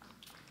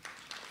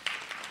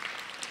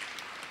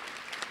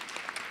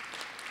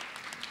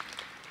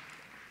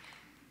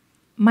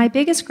 My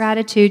biggest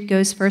gratitude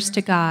goes first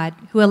to God,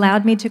 who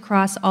allowed me to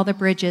cross all the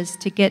bridges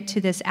to get to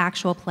this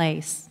actual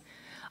place.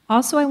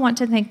 Also, I want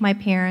to thank my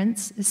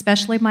parents,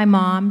 especially my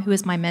mom, who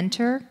is my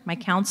mentor, my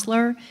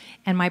counselor,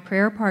 and my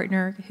prayer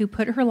partner, who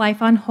put her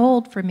life on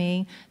hold for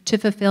me to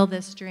fulfill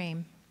this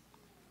dream.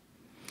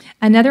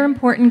 Another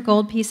important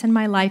gold piece in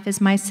my life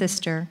is my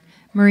sister,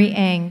 Marie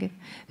Eng,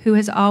 who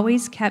has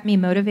always kept me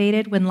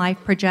motivated when life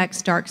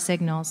projects dark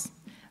signals.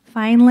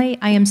 Finally,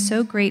 I am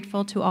so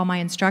grateful to all my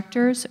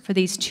instructors for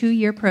these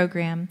 2-year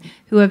program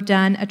who have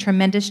done a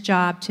tremendous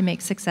job to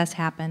make success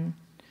happen.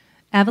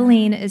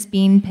 Eveline is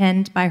being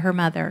pinned by her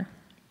mother.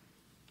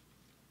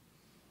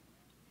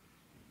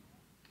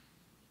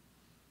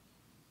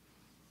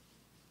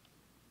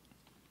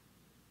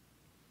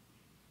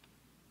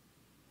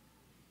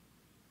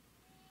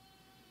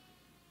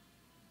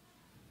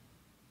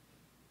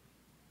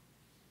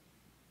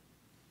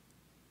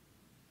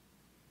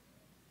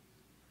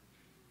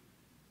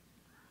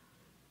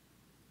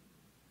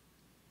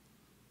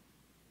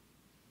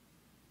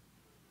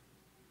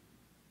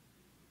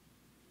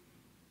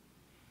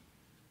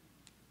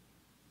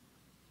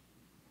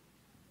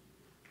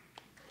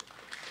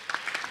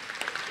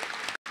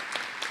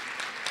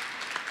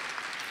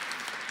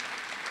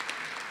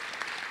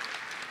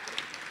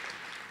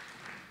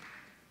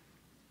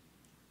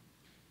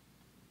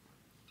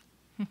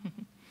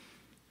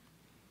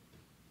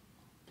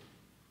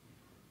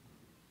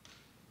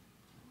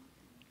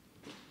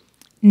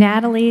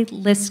 Natalie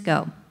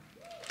Lisco.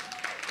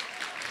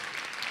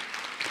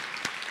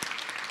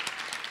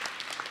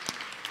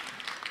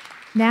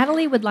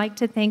 Natalie would like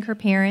to thank her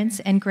parents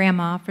and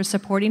grandma for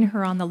supporting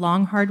her on the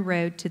long, hard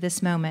road to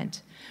this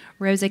moment.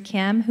 Rosa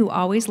Kim, who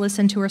always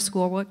listened to her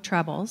schoolwork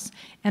troubles,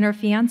 and her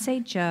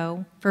fiancé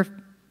Joe for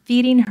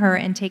feeding her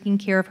and taking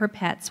care of her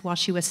pets while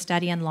she was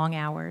studying long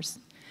hours.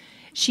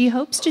 She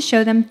hopes to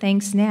show them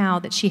thanks now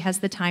that she has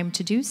the time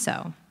to do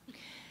so.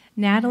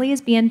 Natalie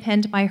is being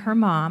pinned by her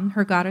mom,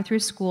 who got her through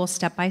school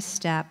step by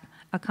step,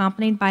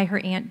 accompanied by her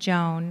Aunt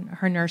Joan,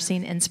 her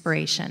nursing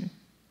inspiration.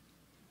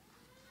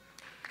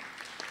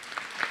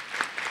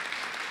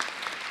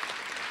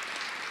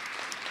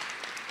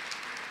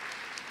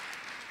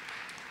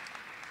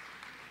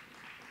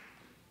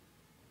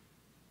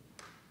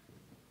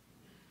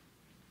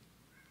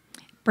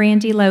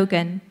 Brandy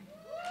Logan.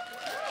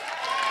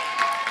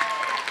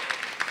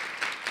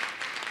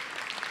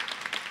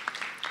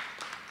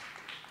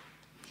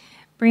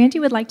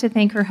 Brandy would like to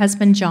thank her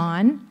husband,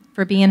 John,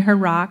 for being her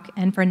rock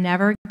and for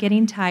never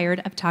getting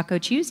tired of Taco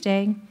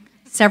Tuesday,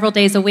 several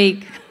days a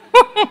week.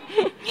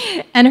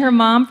 And her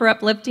mom for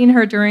uplifting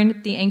her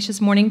during the anxious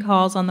morning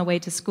calls on the way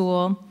to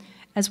school,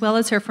 as well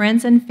as her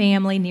friends and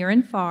family near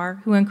and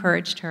far who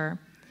encouraged her.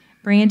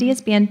 Brandy is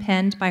being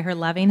pinned by her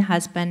loving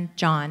husband,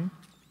 John.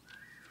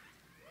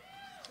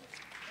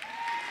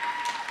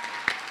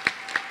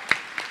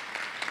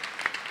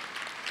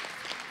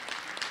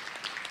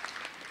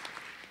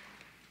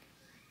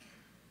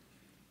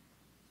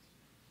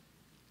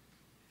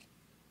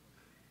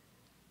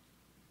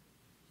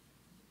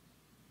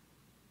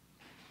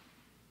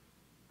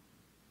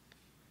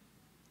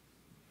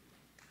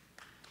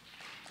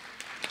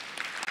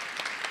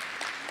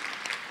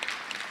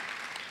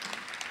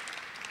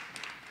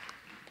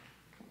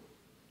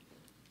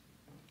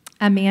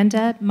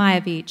 Amanda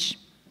Majevich.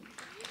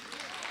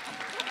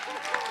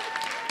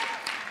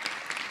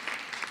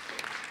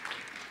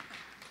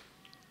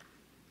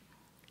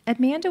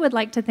 Amanda would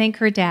like to thank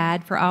her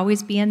dad for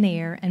always being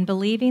there and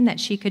believing that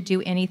she could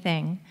do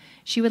anything.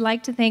 She would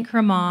like to thank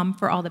her mom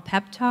for all the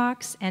pep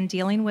talks and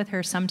dealing with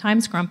her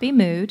sometimes grumpy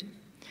mood,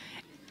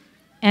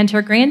 and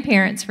her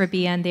grandparents for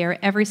being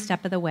there every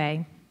step of the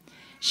way.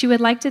 She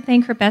would like to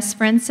thank her best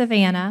friend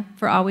Savannah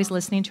for always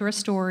listening to her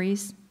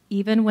stories,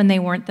 even when they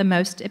weren't the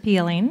most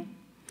appealing,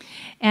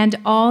 and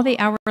all the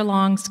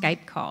hour-long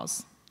Skype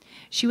calls.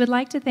 She would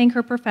like to thank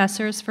her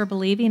professors for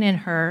believing in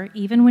her,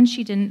 even when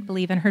she didn't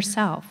believe in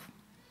herself.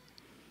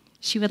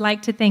 She would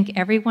like to thank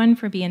everyone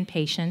for being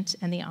patient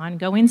and the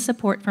ongoing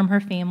support from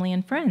her family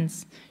and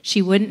friends.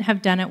 She wouldn't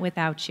have done it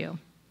without you.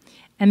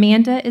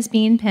 Amanda is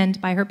being penned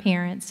by her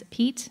parents,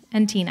 Pete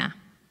and Tina.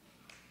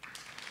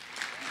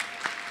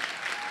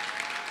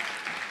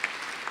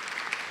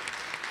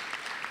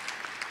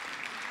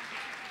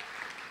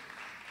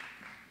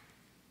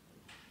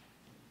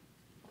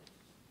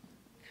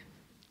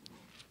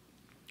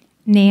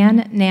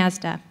 Nan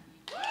Nasda.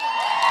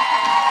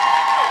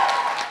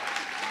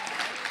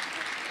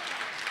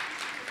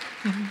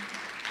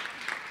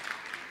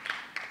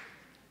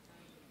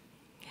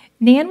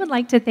 Nan would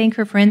like to thank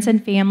her friends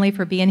and family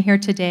for being here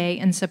today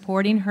and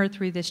supporting her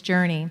through this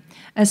journey.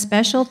 A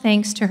special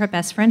thanks to her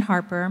best friend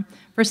Harper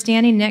for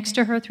standing next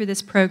to her through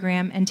this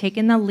program and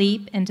taking the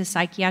leap into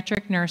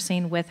psychiatric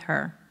nursing with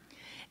her.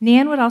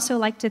 Nan would also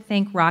like to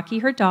thank Rocky,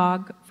 her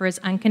dog, for his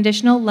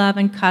unconditional love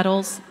and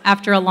cuddles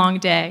after a long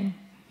day.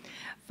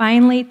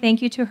 Finally,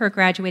 thank you to her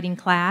graduating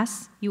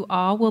class. You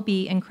all will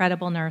be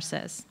incredible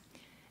nurses.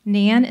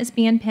 Nan is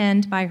being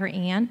penned by her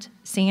aunt,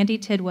 Sandy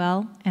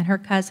Tidwell, and her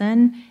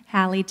cousin,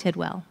 Hallie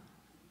Tidwell.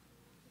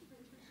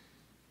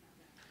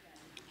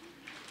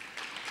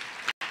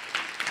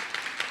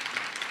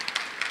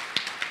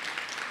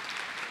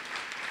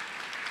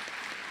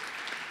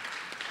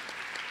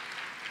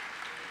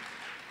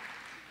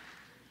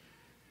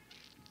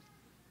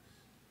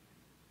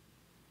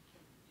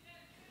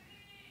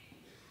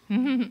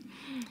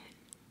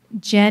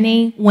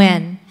 Jenny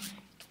Nguyen.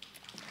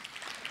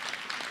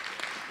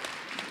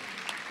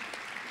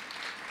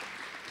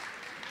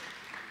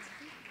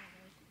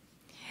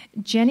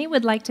 Jenny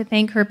would like to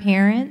thank her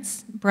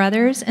parents,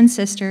 brothers, and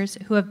sisters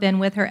who have been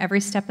with her every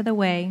step of the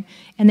way,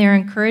 and their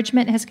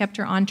encouragement has kept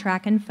her on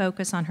track and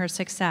focus on her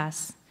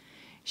success.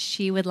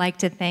 She would like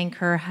to thank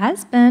her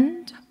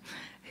husband,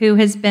 who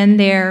has been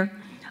there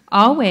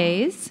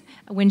always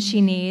when she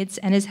needs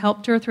and has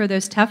helped her through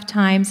those tough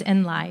times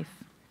in life.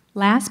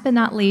 Last but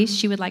not least,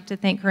 she would like to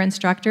thank her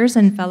instructors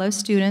and fellow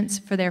students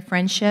for their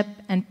friendship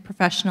and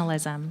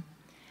professionalism.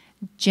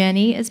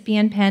 Jenny is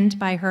being penned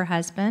by her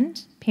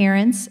husband,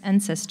 parents,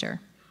 and sister.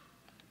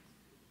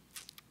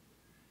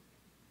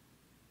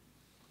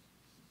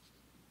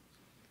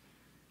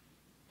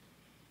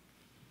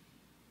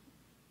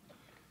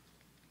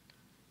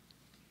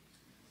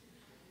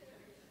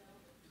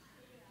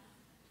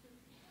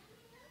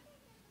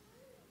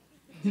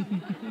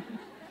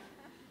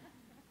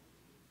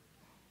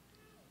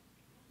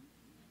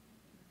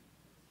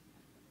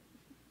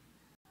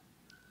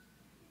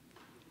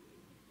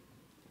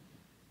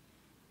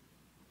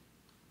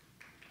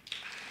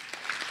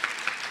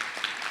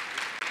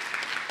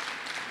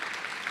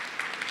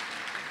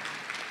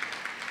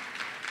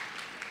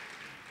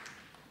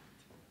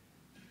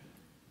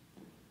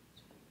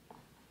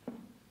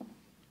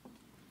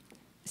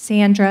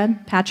 Sandra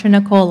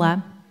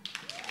Patronicola.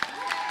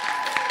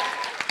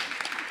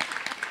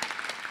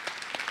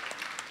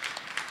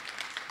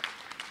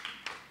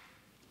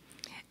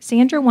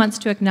 Sandra wants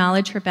to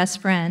acknowledge her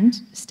best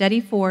friend, steady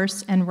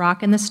force, and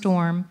rock in the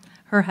storm,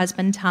 her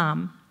husband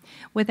Tom.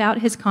 Without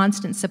his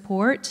constant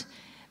support,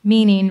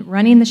 meaning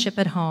running the ship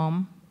at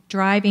home,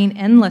 driving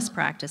endless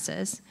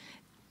practices,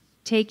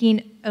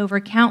 taking over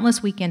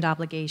countless weekend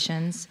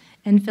obligations,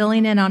 and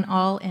filling in on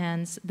all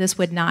ends, this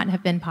would not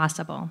have been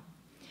possible.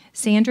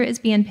 Sandra is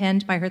being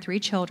penned by her 3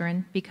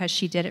 children because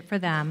she did it for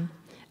them,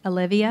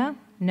 Olivia,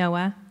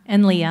 Noah,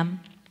 and Liam.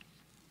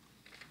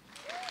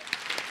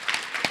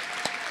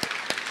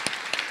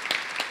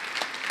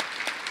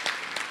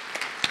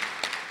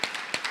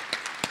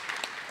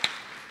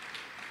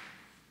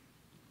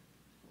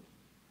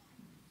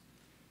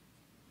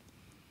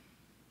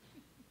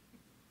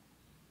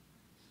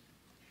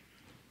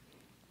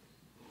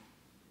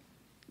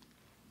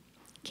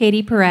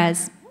 Katie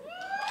Perez.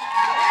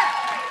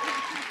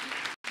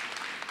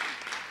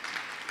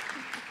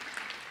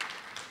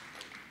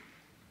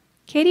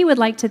 Katie would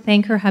like to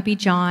thank her hubby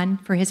John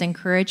for his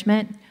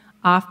encouragement,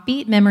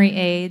 offbeat memory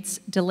aids,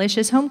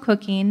 delicious home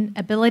cooking,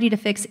 ability to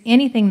fix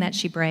anything that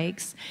she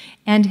breaks,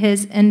 and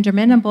his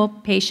indomitable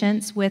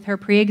patience with her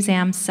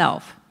pre-exam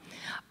self.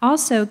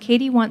 Also,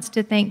 Katie wants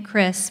to thank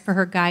Chris for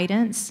her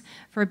guidance,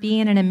 for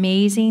being an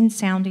amazing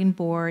sounding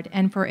board,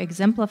 and for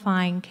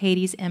exemplifying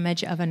Katie's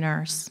image of a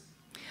nurse.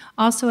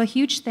 Also, a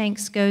huge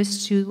thanks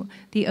goes to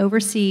the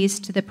overseas,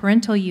 to the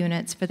parental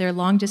units for their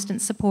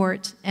long-distance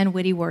support and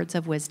witty words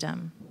of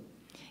wisdom.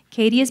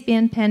 Katie is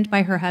being penned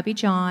by her hubby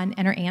John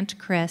and her aunt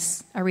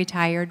Chris, a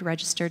retired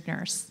registered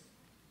nurse.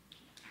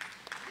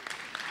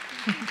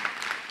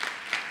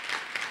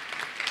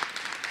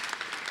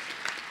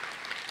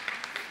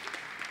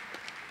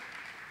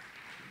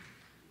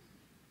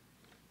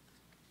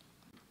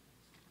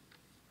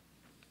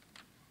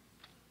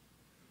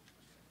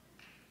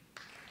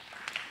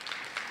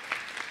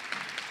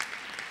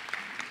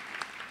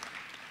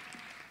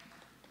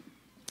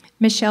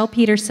 Michelle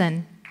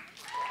Peterson.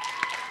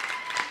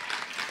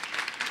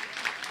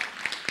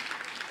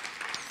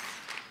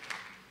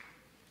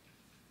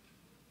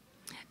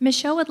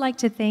 Michelle would like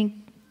to thank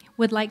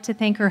would like to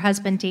thank her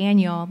husband,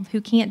 Daniel,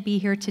 who can't be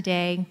here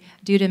today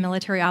due to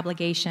military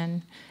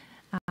obligation,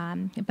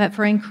 but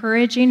for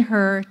encouraging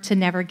her to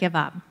never give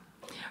up.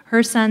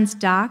 Her sons,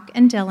 Doc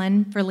and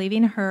Dylan, for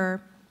leaving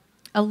her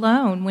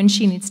alone when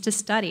she needs to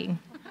study.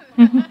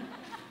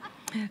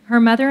 Her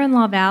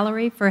mother-in-law,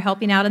 Valerie, for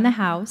helping out in the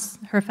house,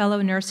 her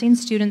fellow nursing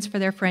students for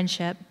their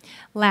friendship.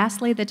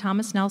 Lastly, the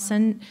Thomas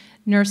Nelson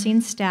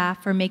nursing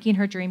staff for making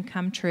her dream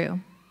come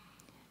true.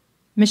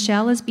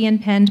 Michelle is being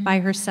penned by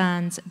her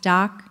sons,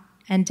 Doc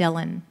and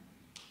Dylan.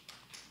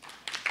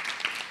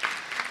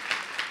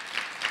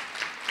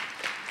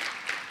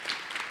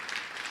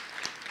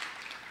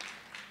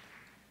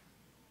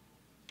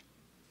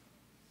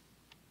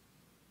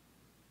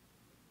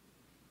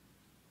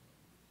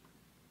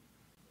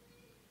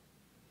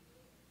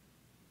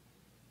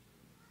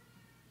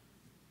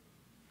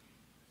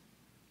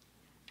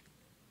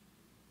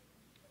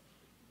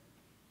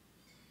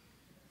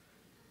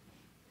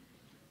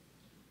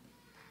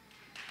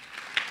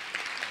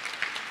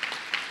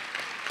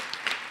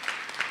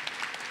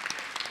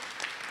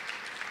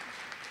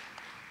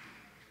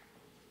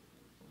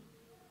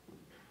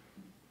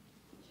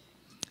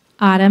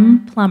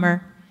 Autumn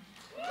Plummer.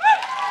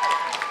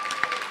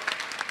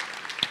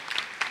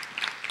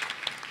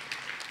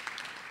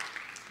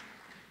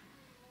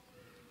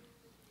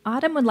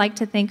 Autumn would like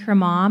to thank her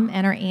mom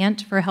and her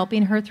aunt for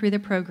helping her through the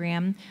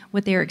program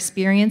with their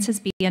experience as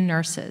being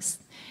nurses.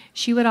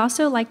 She would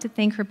also like to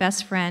thank her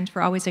best friend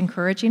for always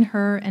encouraging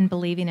her and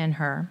believing in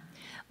her.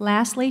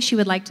 Lastly, she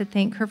would like to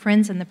thank her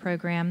friends in the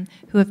program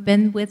who have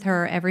been with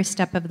her every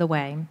step of the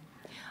way.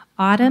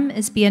 Autumn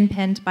is being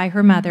penned by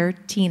her mother,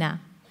 Tina.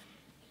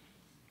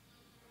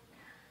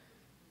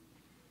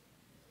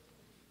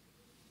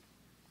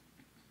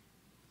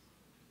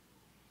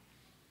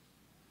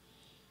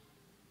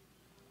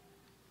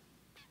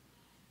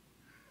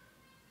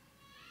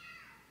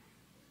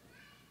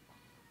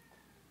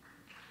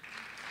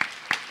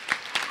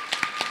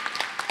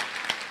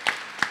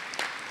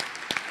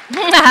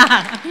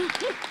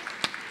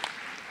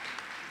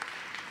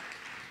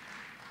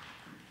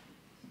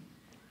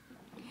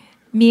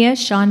 Mia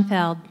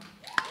Schoenfeld.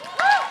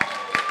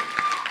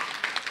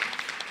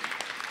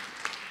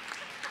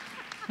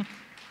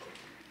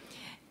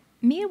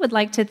 Mia would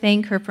like to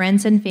thank her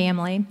friends and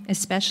family,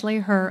 especially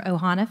her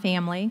Ohana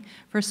family,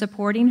 for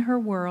supporting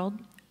her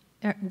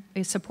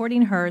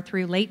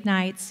through late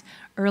nights,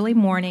 early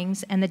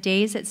mornings, and the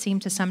days that seem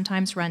to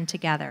sometimes run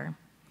together.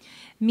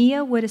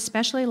 Mia would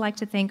especially like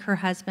to thank her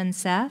husband,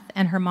 Seth,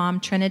 and her mom,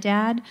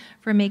 Trinidad,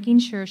 for making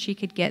sure she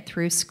could get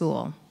through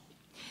school.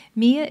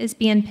 Mia is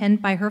being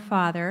penned by her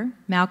father,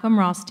 Malcolm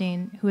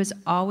Rothstein, who has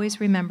always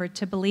remembered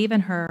to believe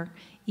in her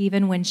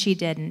even when she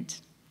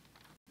didn't.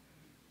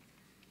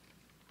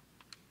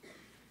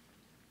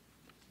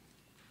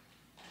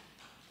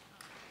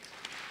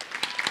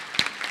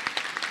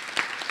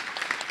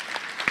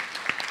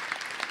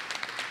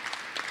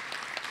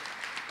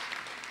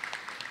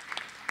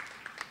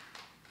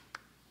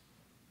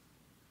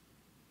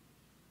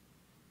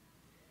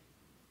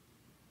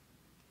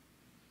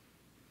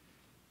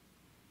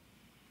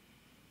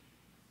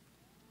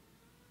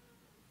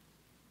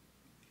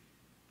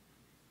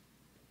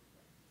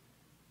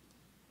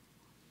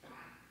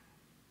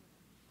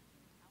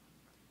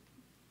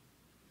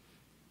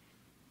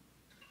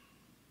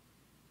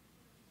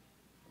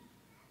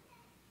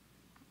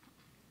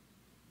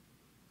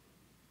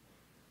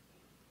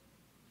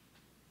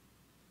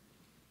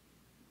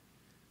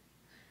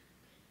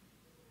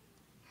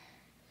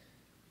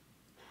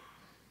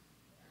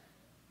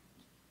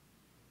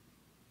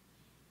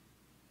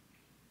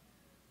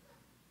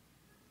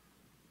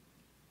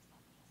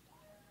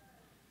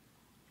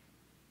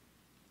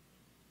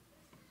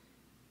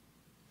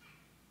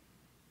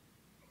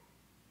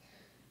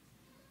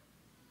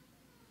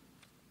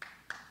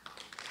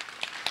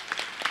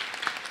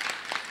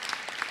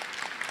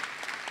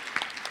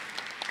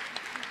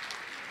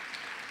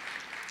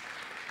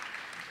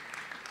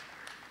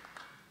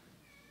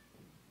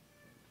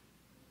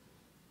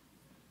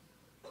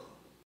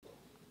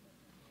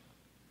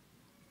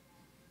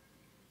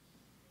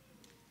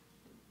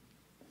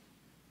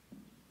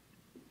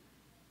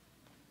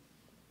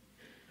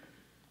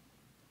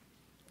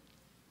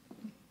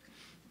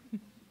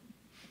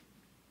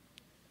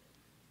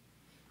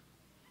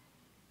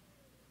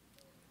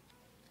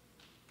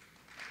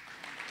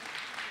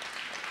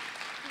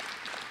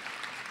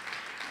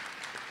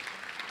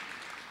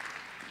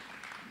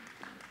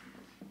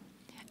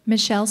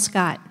 Michelle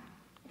Scott.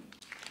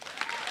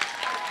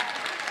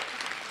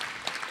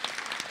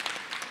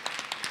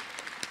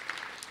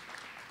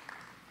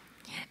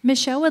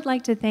 Michelle would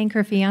like to thank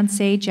her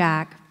fiancé,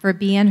 Jack, for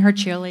being her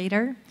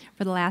cheerleader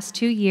for the last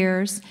 2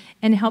 years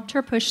and helped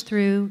her push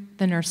through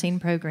the nursing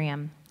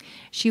program.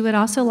 She would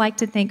also like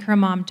to thank her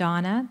mom,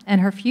 Donna,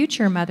 and her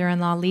future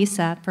mother-in-law,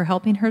 Lisa, for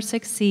helping her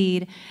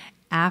succeed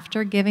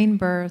after giving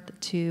birth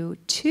to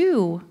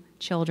 2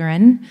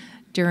 children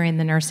during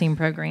the nursing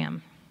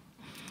program.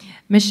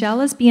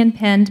 Michelle is being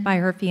penned by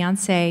her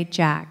fiancé,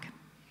 Jack.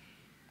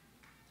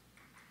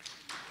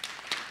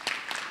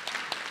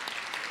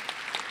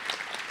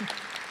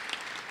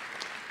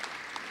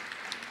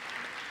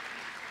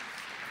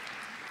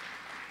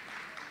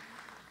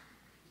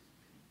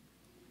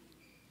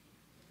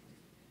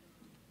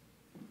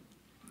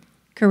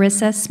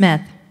 Carissa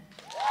Smith.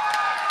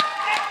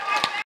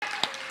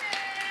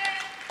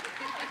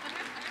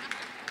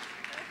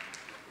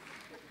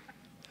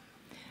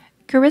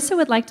 Carissa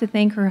would like to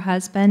thank her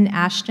husband,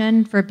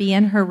 Ashton, for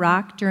being her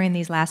rock during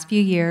these last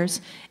few years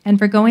and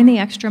for going the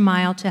extra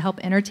mile to help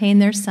entertain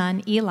their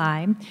son,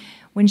 Eli,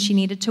 when she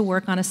needed to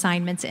work on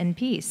assignments in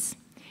peace.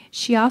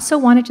 She also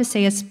wanted to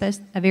say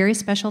a very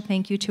special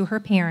thank you to her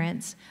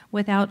parents.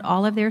 Without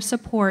all of their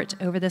support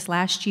over this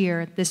last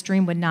year, this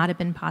dream would not have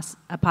been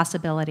a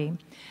possibility.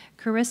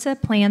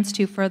 Carissa plans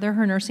to further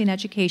her nursing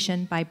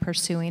education by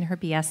pursuing her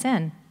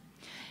BSN.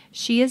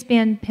 She is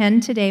being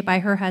penned today by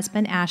her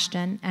husband,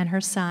 Ashton, and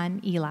her son,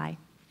 Eli.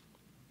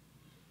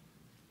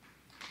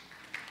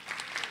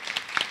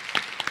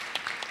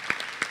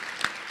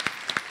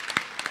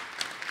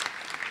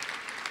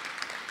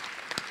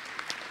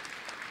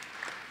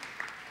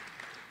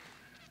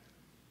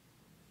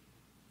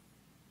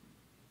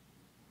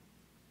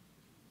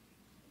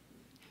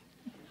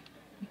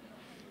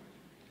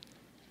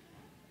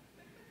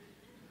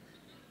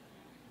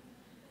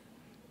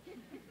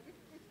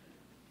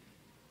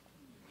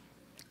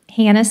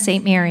 Hannah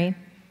St. Mary.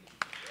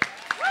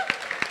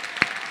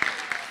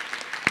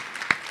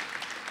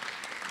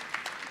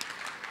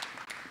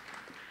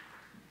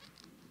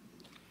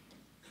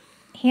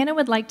 Hannah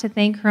would like to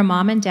thank her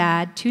mom and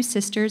dad, 2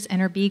 sisters,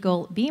 and her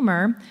beagle,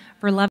 Beamer,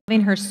 for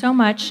loving her so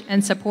much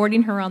and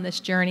supporting her on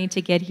this journey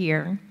to get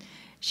here.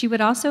 She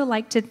would also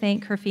like to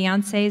thank her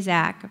fiancé,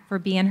 Zach, for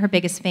being her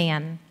biggest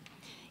fan.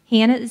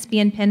 Hannah is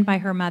being pinned by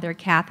her mother,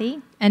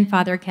 Kathy, and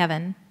father,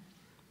 Kevin.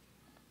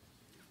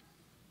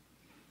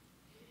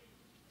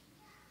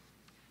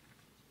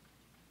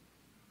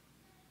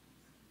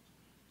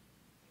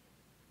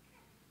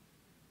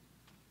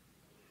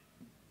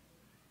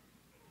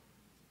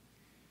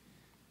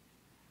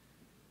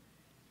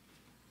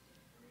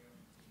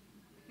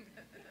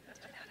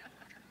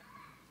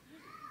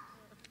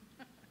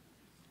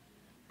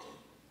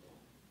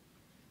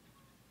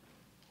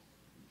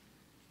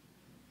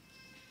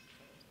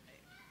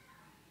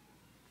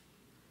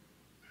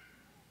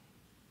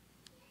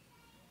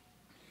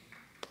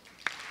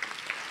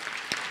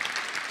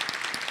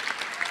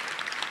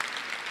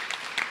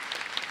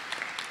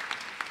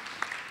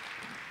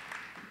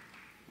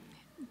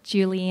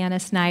 Juliana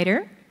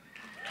Snyder.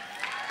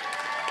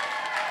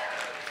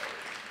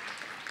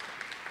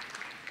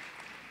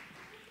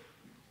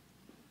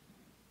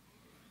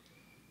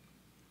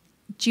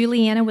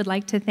 Juliana would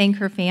like to thank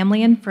her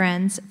family and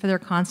friends for their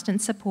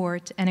constant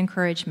support and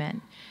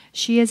encouragement.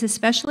 She is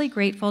especially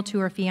grateful to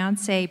her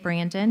fiancé,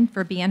 Brandon,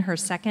 for being her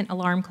second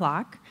alarm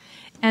clock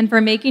and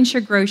for making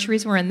sure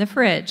groceries were in the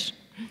fridge.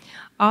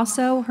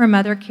 Also, her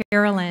mother,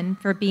 Carolyn,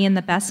 for being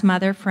the best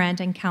mother, friend,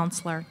 and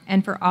counselor,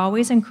 and for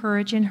always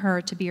encouraging her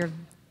to be her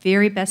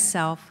very best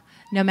self,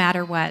 no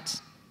matter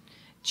what.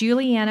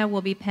 Juliana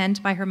will be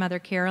penned by her mother,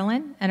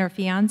 Carolyn, and her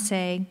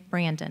fiancé,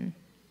 Brandon.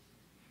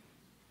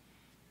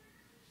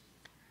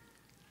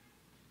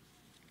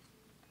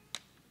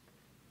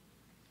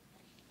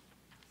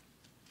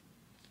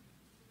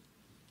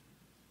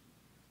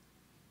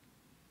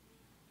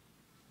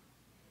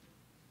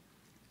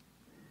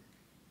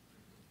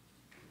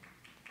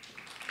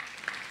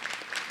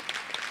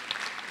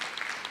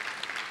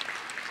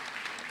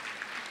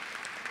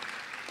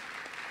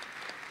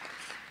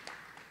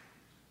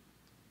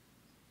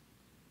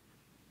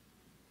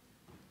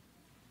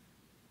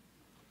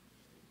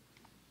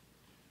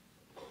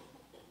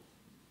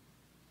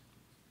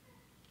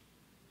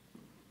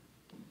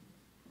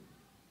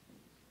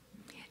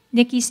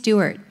 Nikki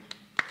Stewart.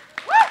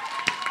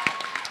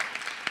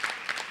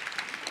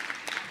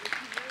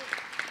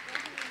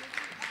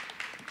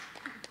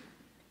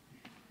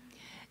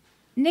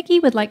 Nikki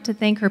would like to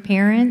thank her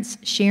parents,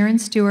 Sharon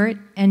Stewart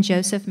and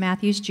Joseph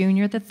Matthews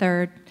Jr.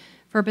 III,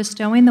 for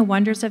bestowing the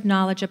wonders of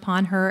knowledge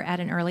upon her at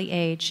an early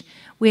age.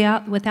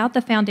 Without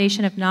the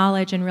foundation of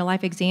knowledge and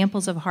real-life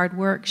examples of hard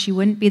work, she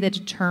wouldn't be the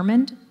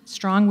determined,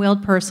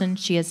 strong-willed person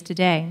she is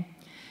today.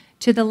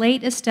 To the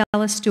late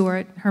Estella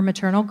Stewart, her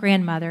maternal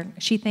grandmother,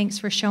 she thanks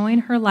for showing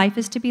her life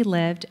is to be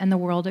lived and the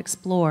world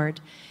explored.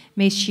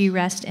 May she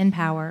rest in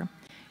power.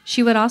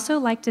 She would also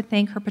like to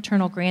thank her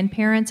paternal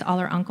grandparents, all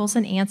her uncles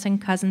and aunts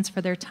and cousins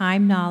for their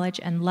time, knowledge,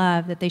 and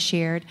love that they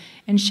shared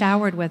and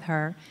showered with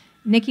her.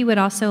 Nikki would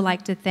also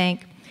like to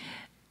thank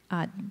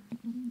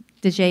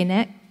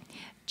Nick,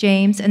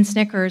 James, and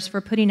Snickers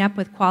for putting up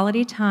with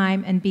quality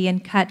time and being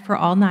cut for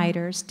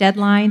all-nighters,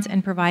 deadlines,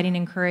 and providing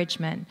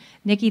encouragement.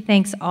 Nikki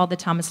thanks all the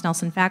Thomas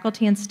Nelson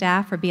faculty and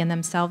staff for being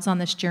themselves on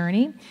this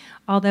journey.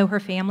 Although her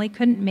family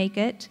couldn't make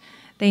it,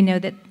 they know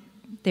that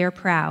they're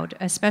proud.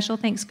 A special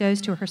thanks goes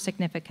to her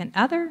significant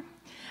other,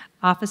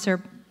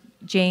 Officer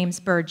James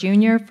Burr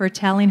Jr., for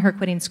telling her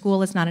quitting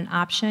school is not an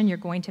option. You're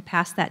going to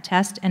pass that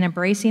test, and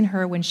embracing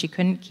her when she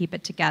couldn't keep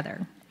it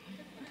together.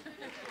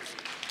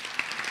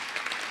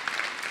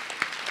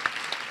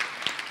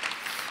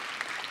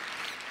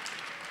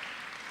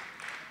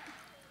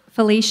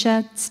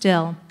 Felicia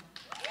Still.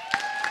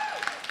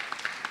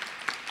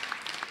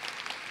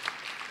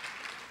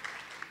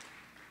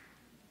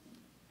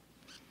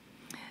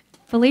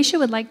 Felicia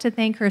would like to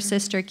thank her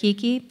sister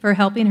Kiki for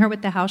helping her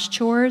with the house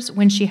chores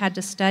when she had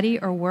to study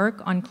or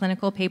work on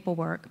clinical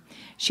paperwork.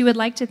 She would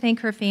like to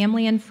thank her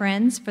family and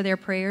friends for their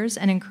prayers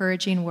and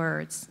encouraging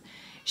words.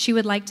 She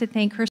would like to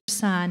thank her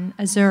son,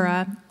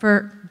 Azura,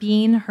 for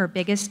being her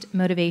biggest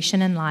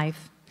motivation in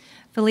life.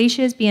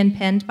 Felicia is being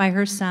penned by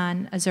her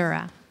son,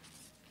 Azura.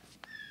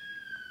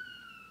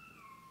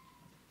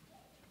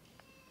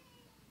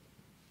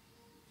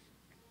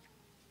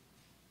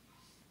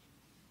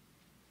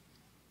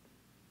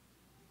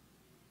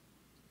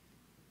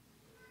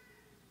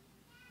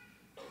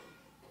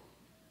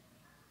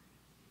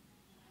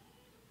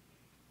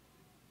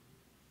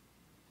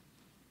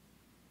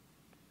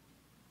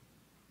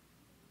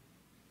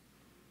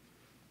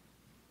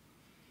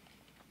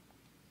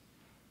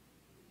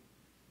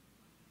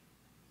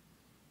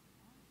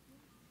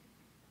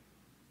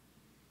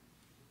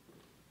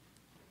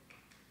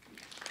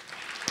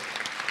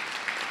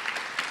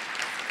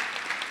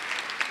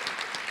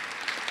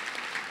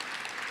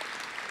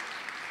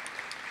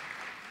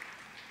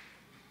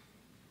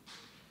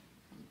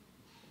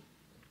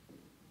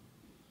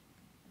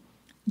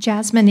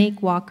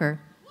 Jasminique Walker.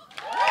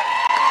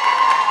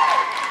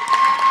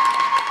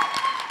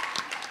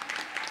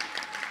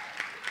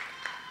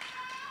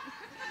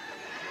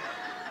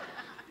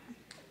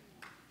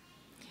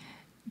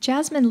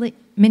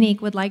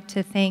 Jasminique would like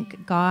to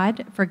thank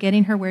God for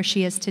getting her where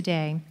she is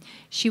today.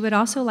 She would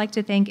also like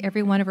to thank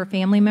every one of her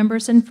family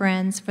members and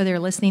friends for their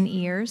listening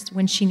ears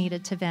when she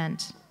needed to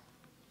vent,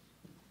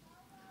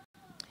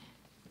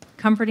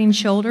 comforting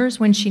shoulders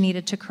when she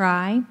needed to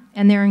cry,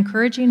 and their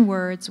encouraging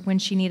words when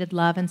she needed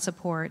love and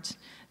support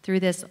through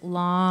this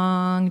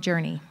long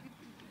journey.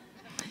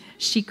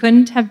 She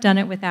couldn't have done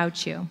it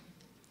without you.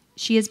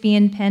 She is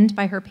being penned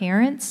by her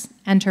parents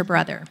and her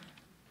brother.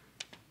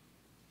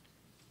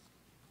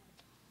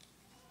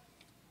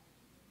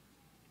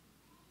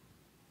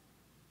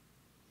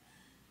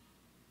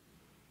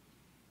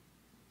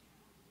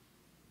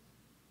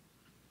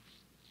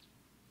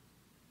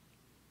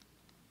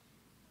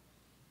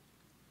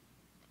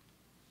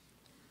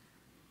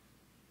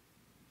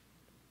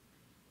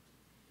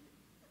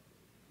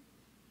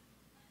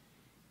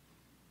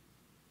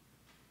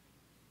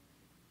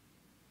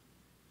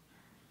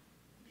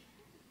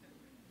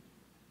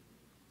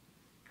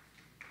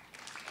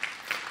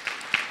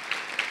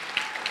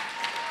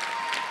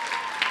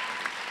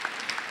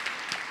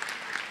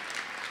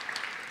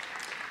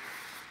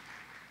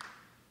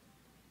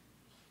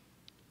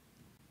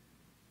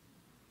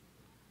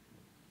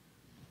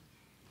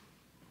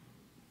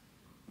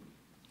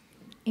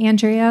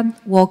 Andrea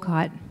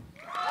Wolcott.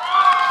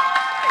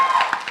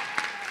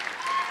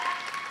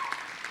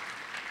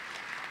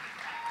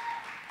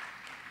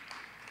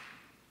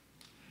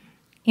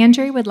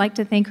 Andrea would like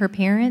to thank her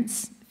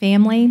parents,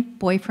 family,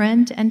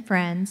 boyfriend, and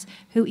friends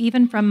who,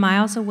 even from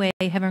miles away,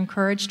 have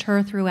encouraged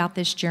her throughout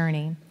this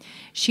journey.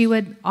 She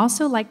would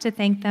also like to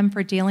thank them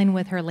for dealing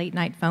with her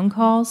late-night phone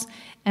calls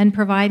and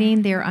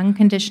providing their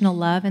unconditional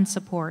love and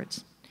support.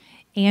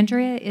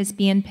 Andrea is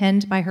being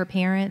penned by her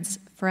parents,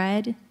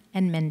 Fred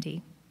and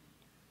Mindy.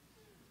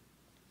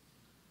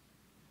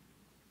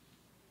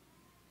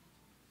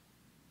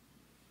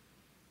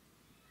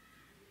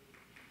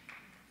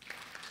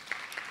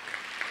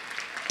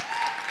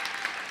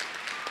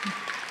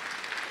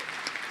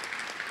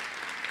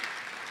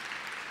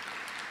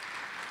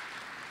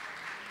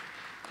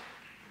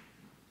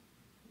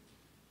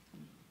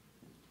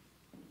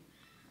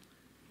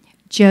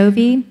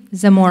 Jovi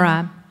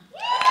Zamora.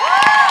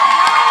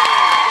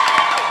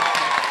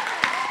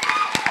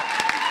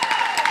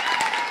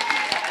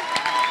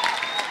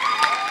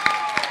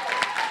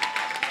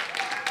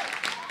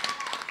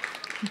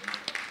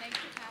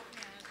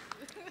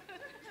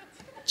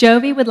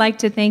 Jovi would like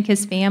to thank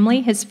his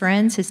family, his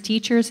friends, his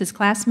teachers, his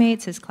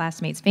classmates'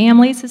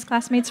 families, his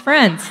classmates'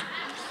 friends.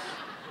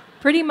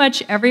 Pretty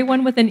much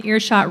everyone within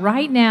earshot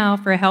right now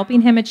for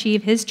helping him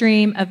achieve his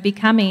dream of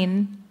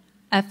becoming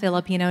a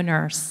Filipino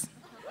nurse.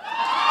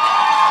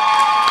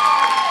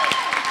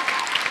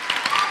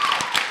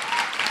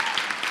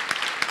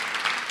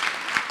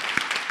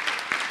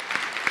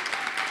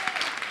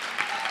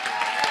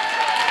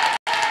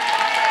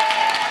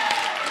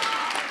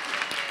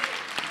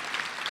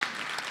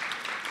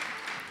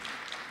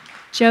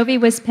 Jovi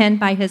was penned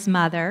by his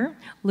mother,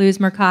 Luz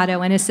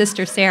Mercado, and his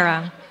sister,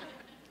 Sarah.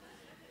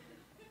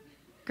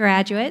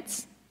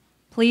 Graduates,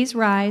 please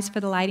rise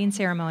for the lighting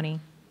ceremony.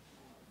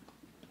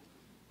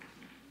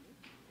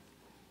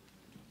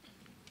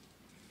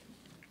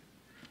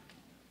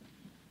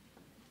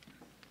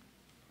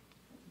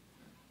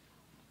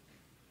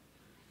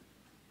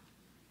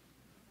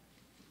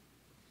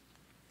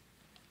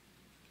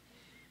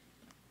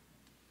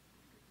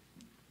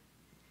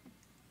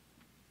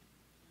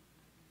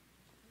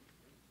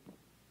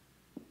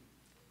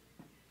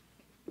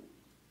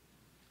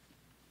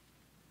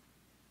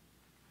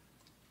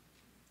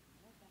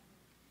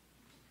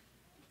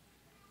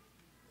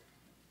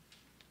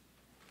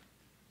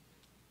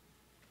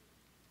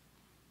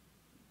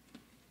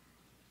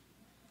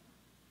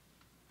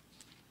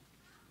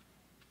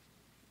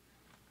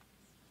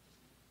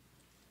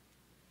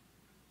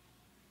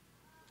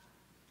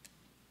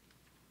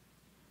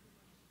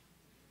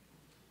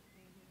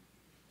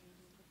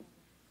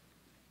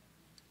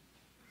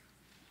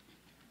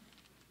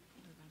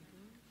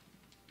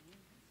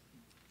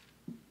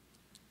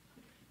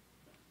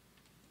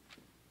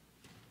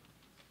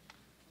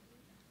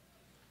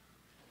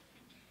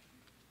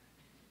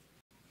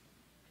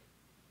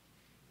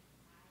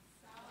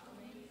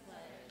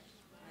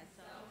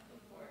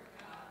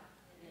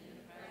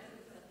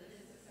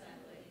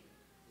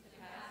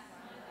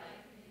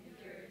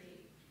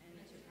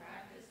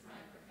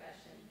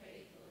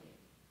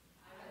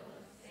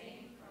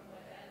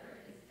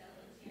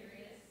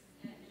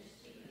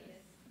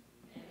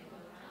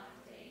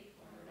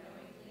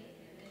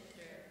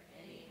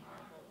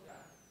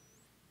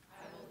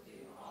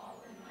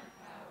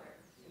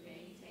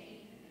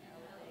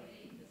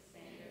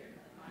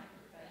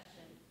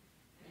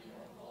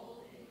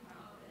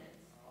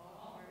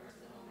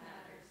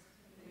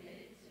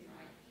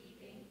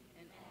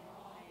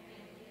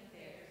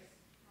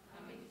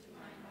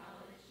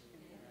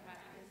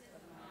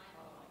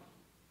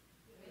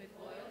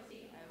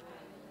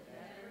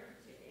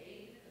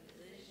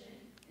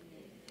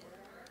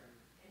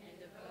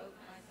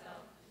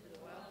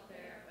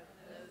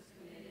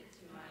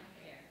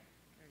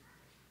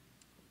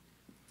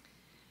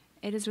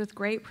 It is with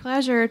great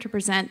pleasure to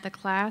present the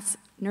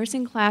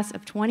nursing class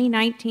of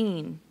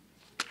 2019.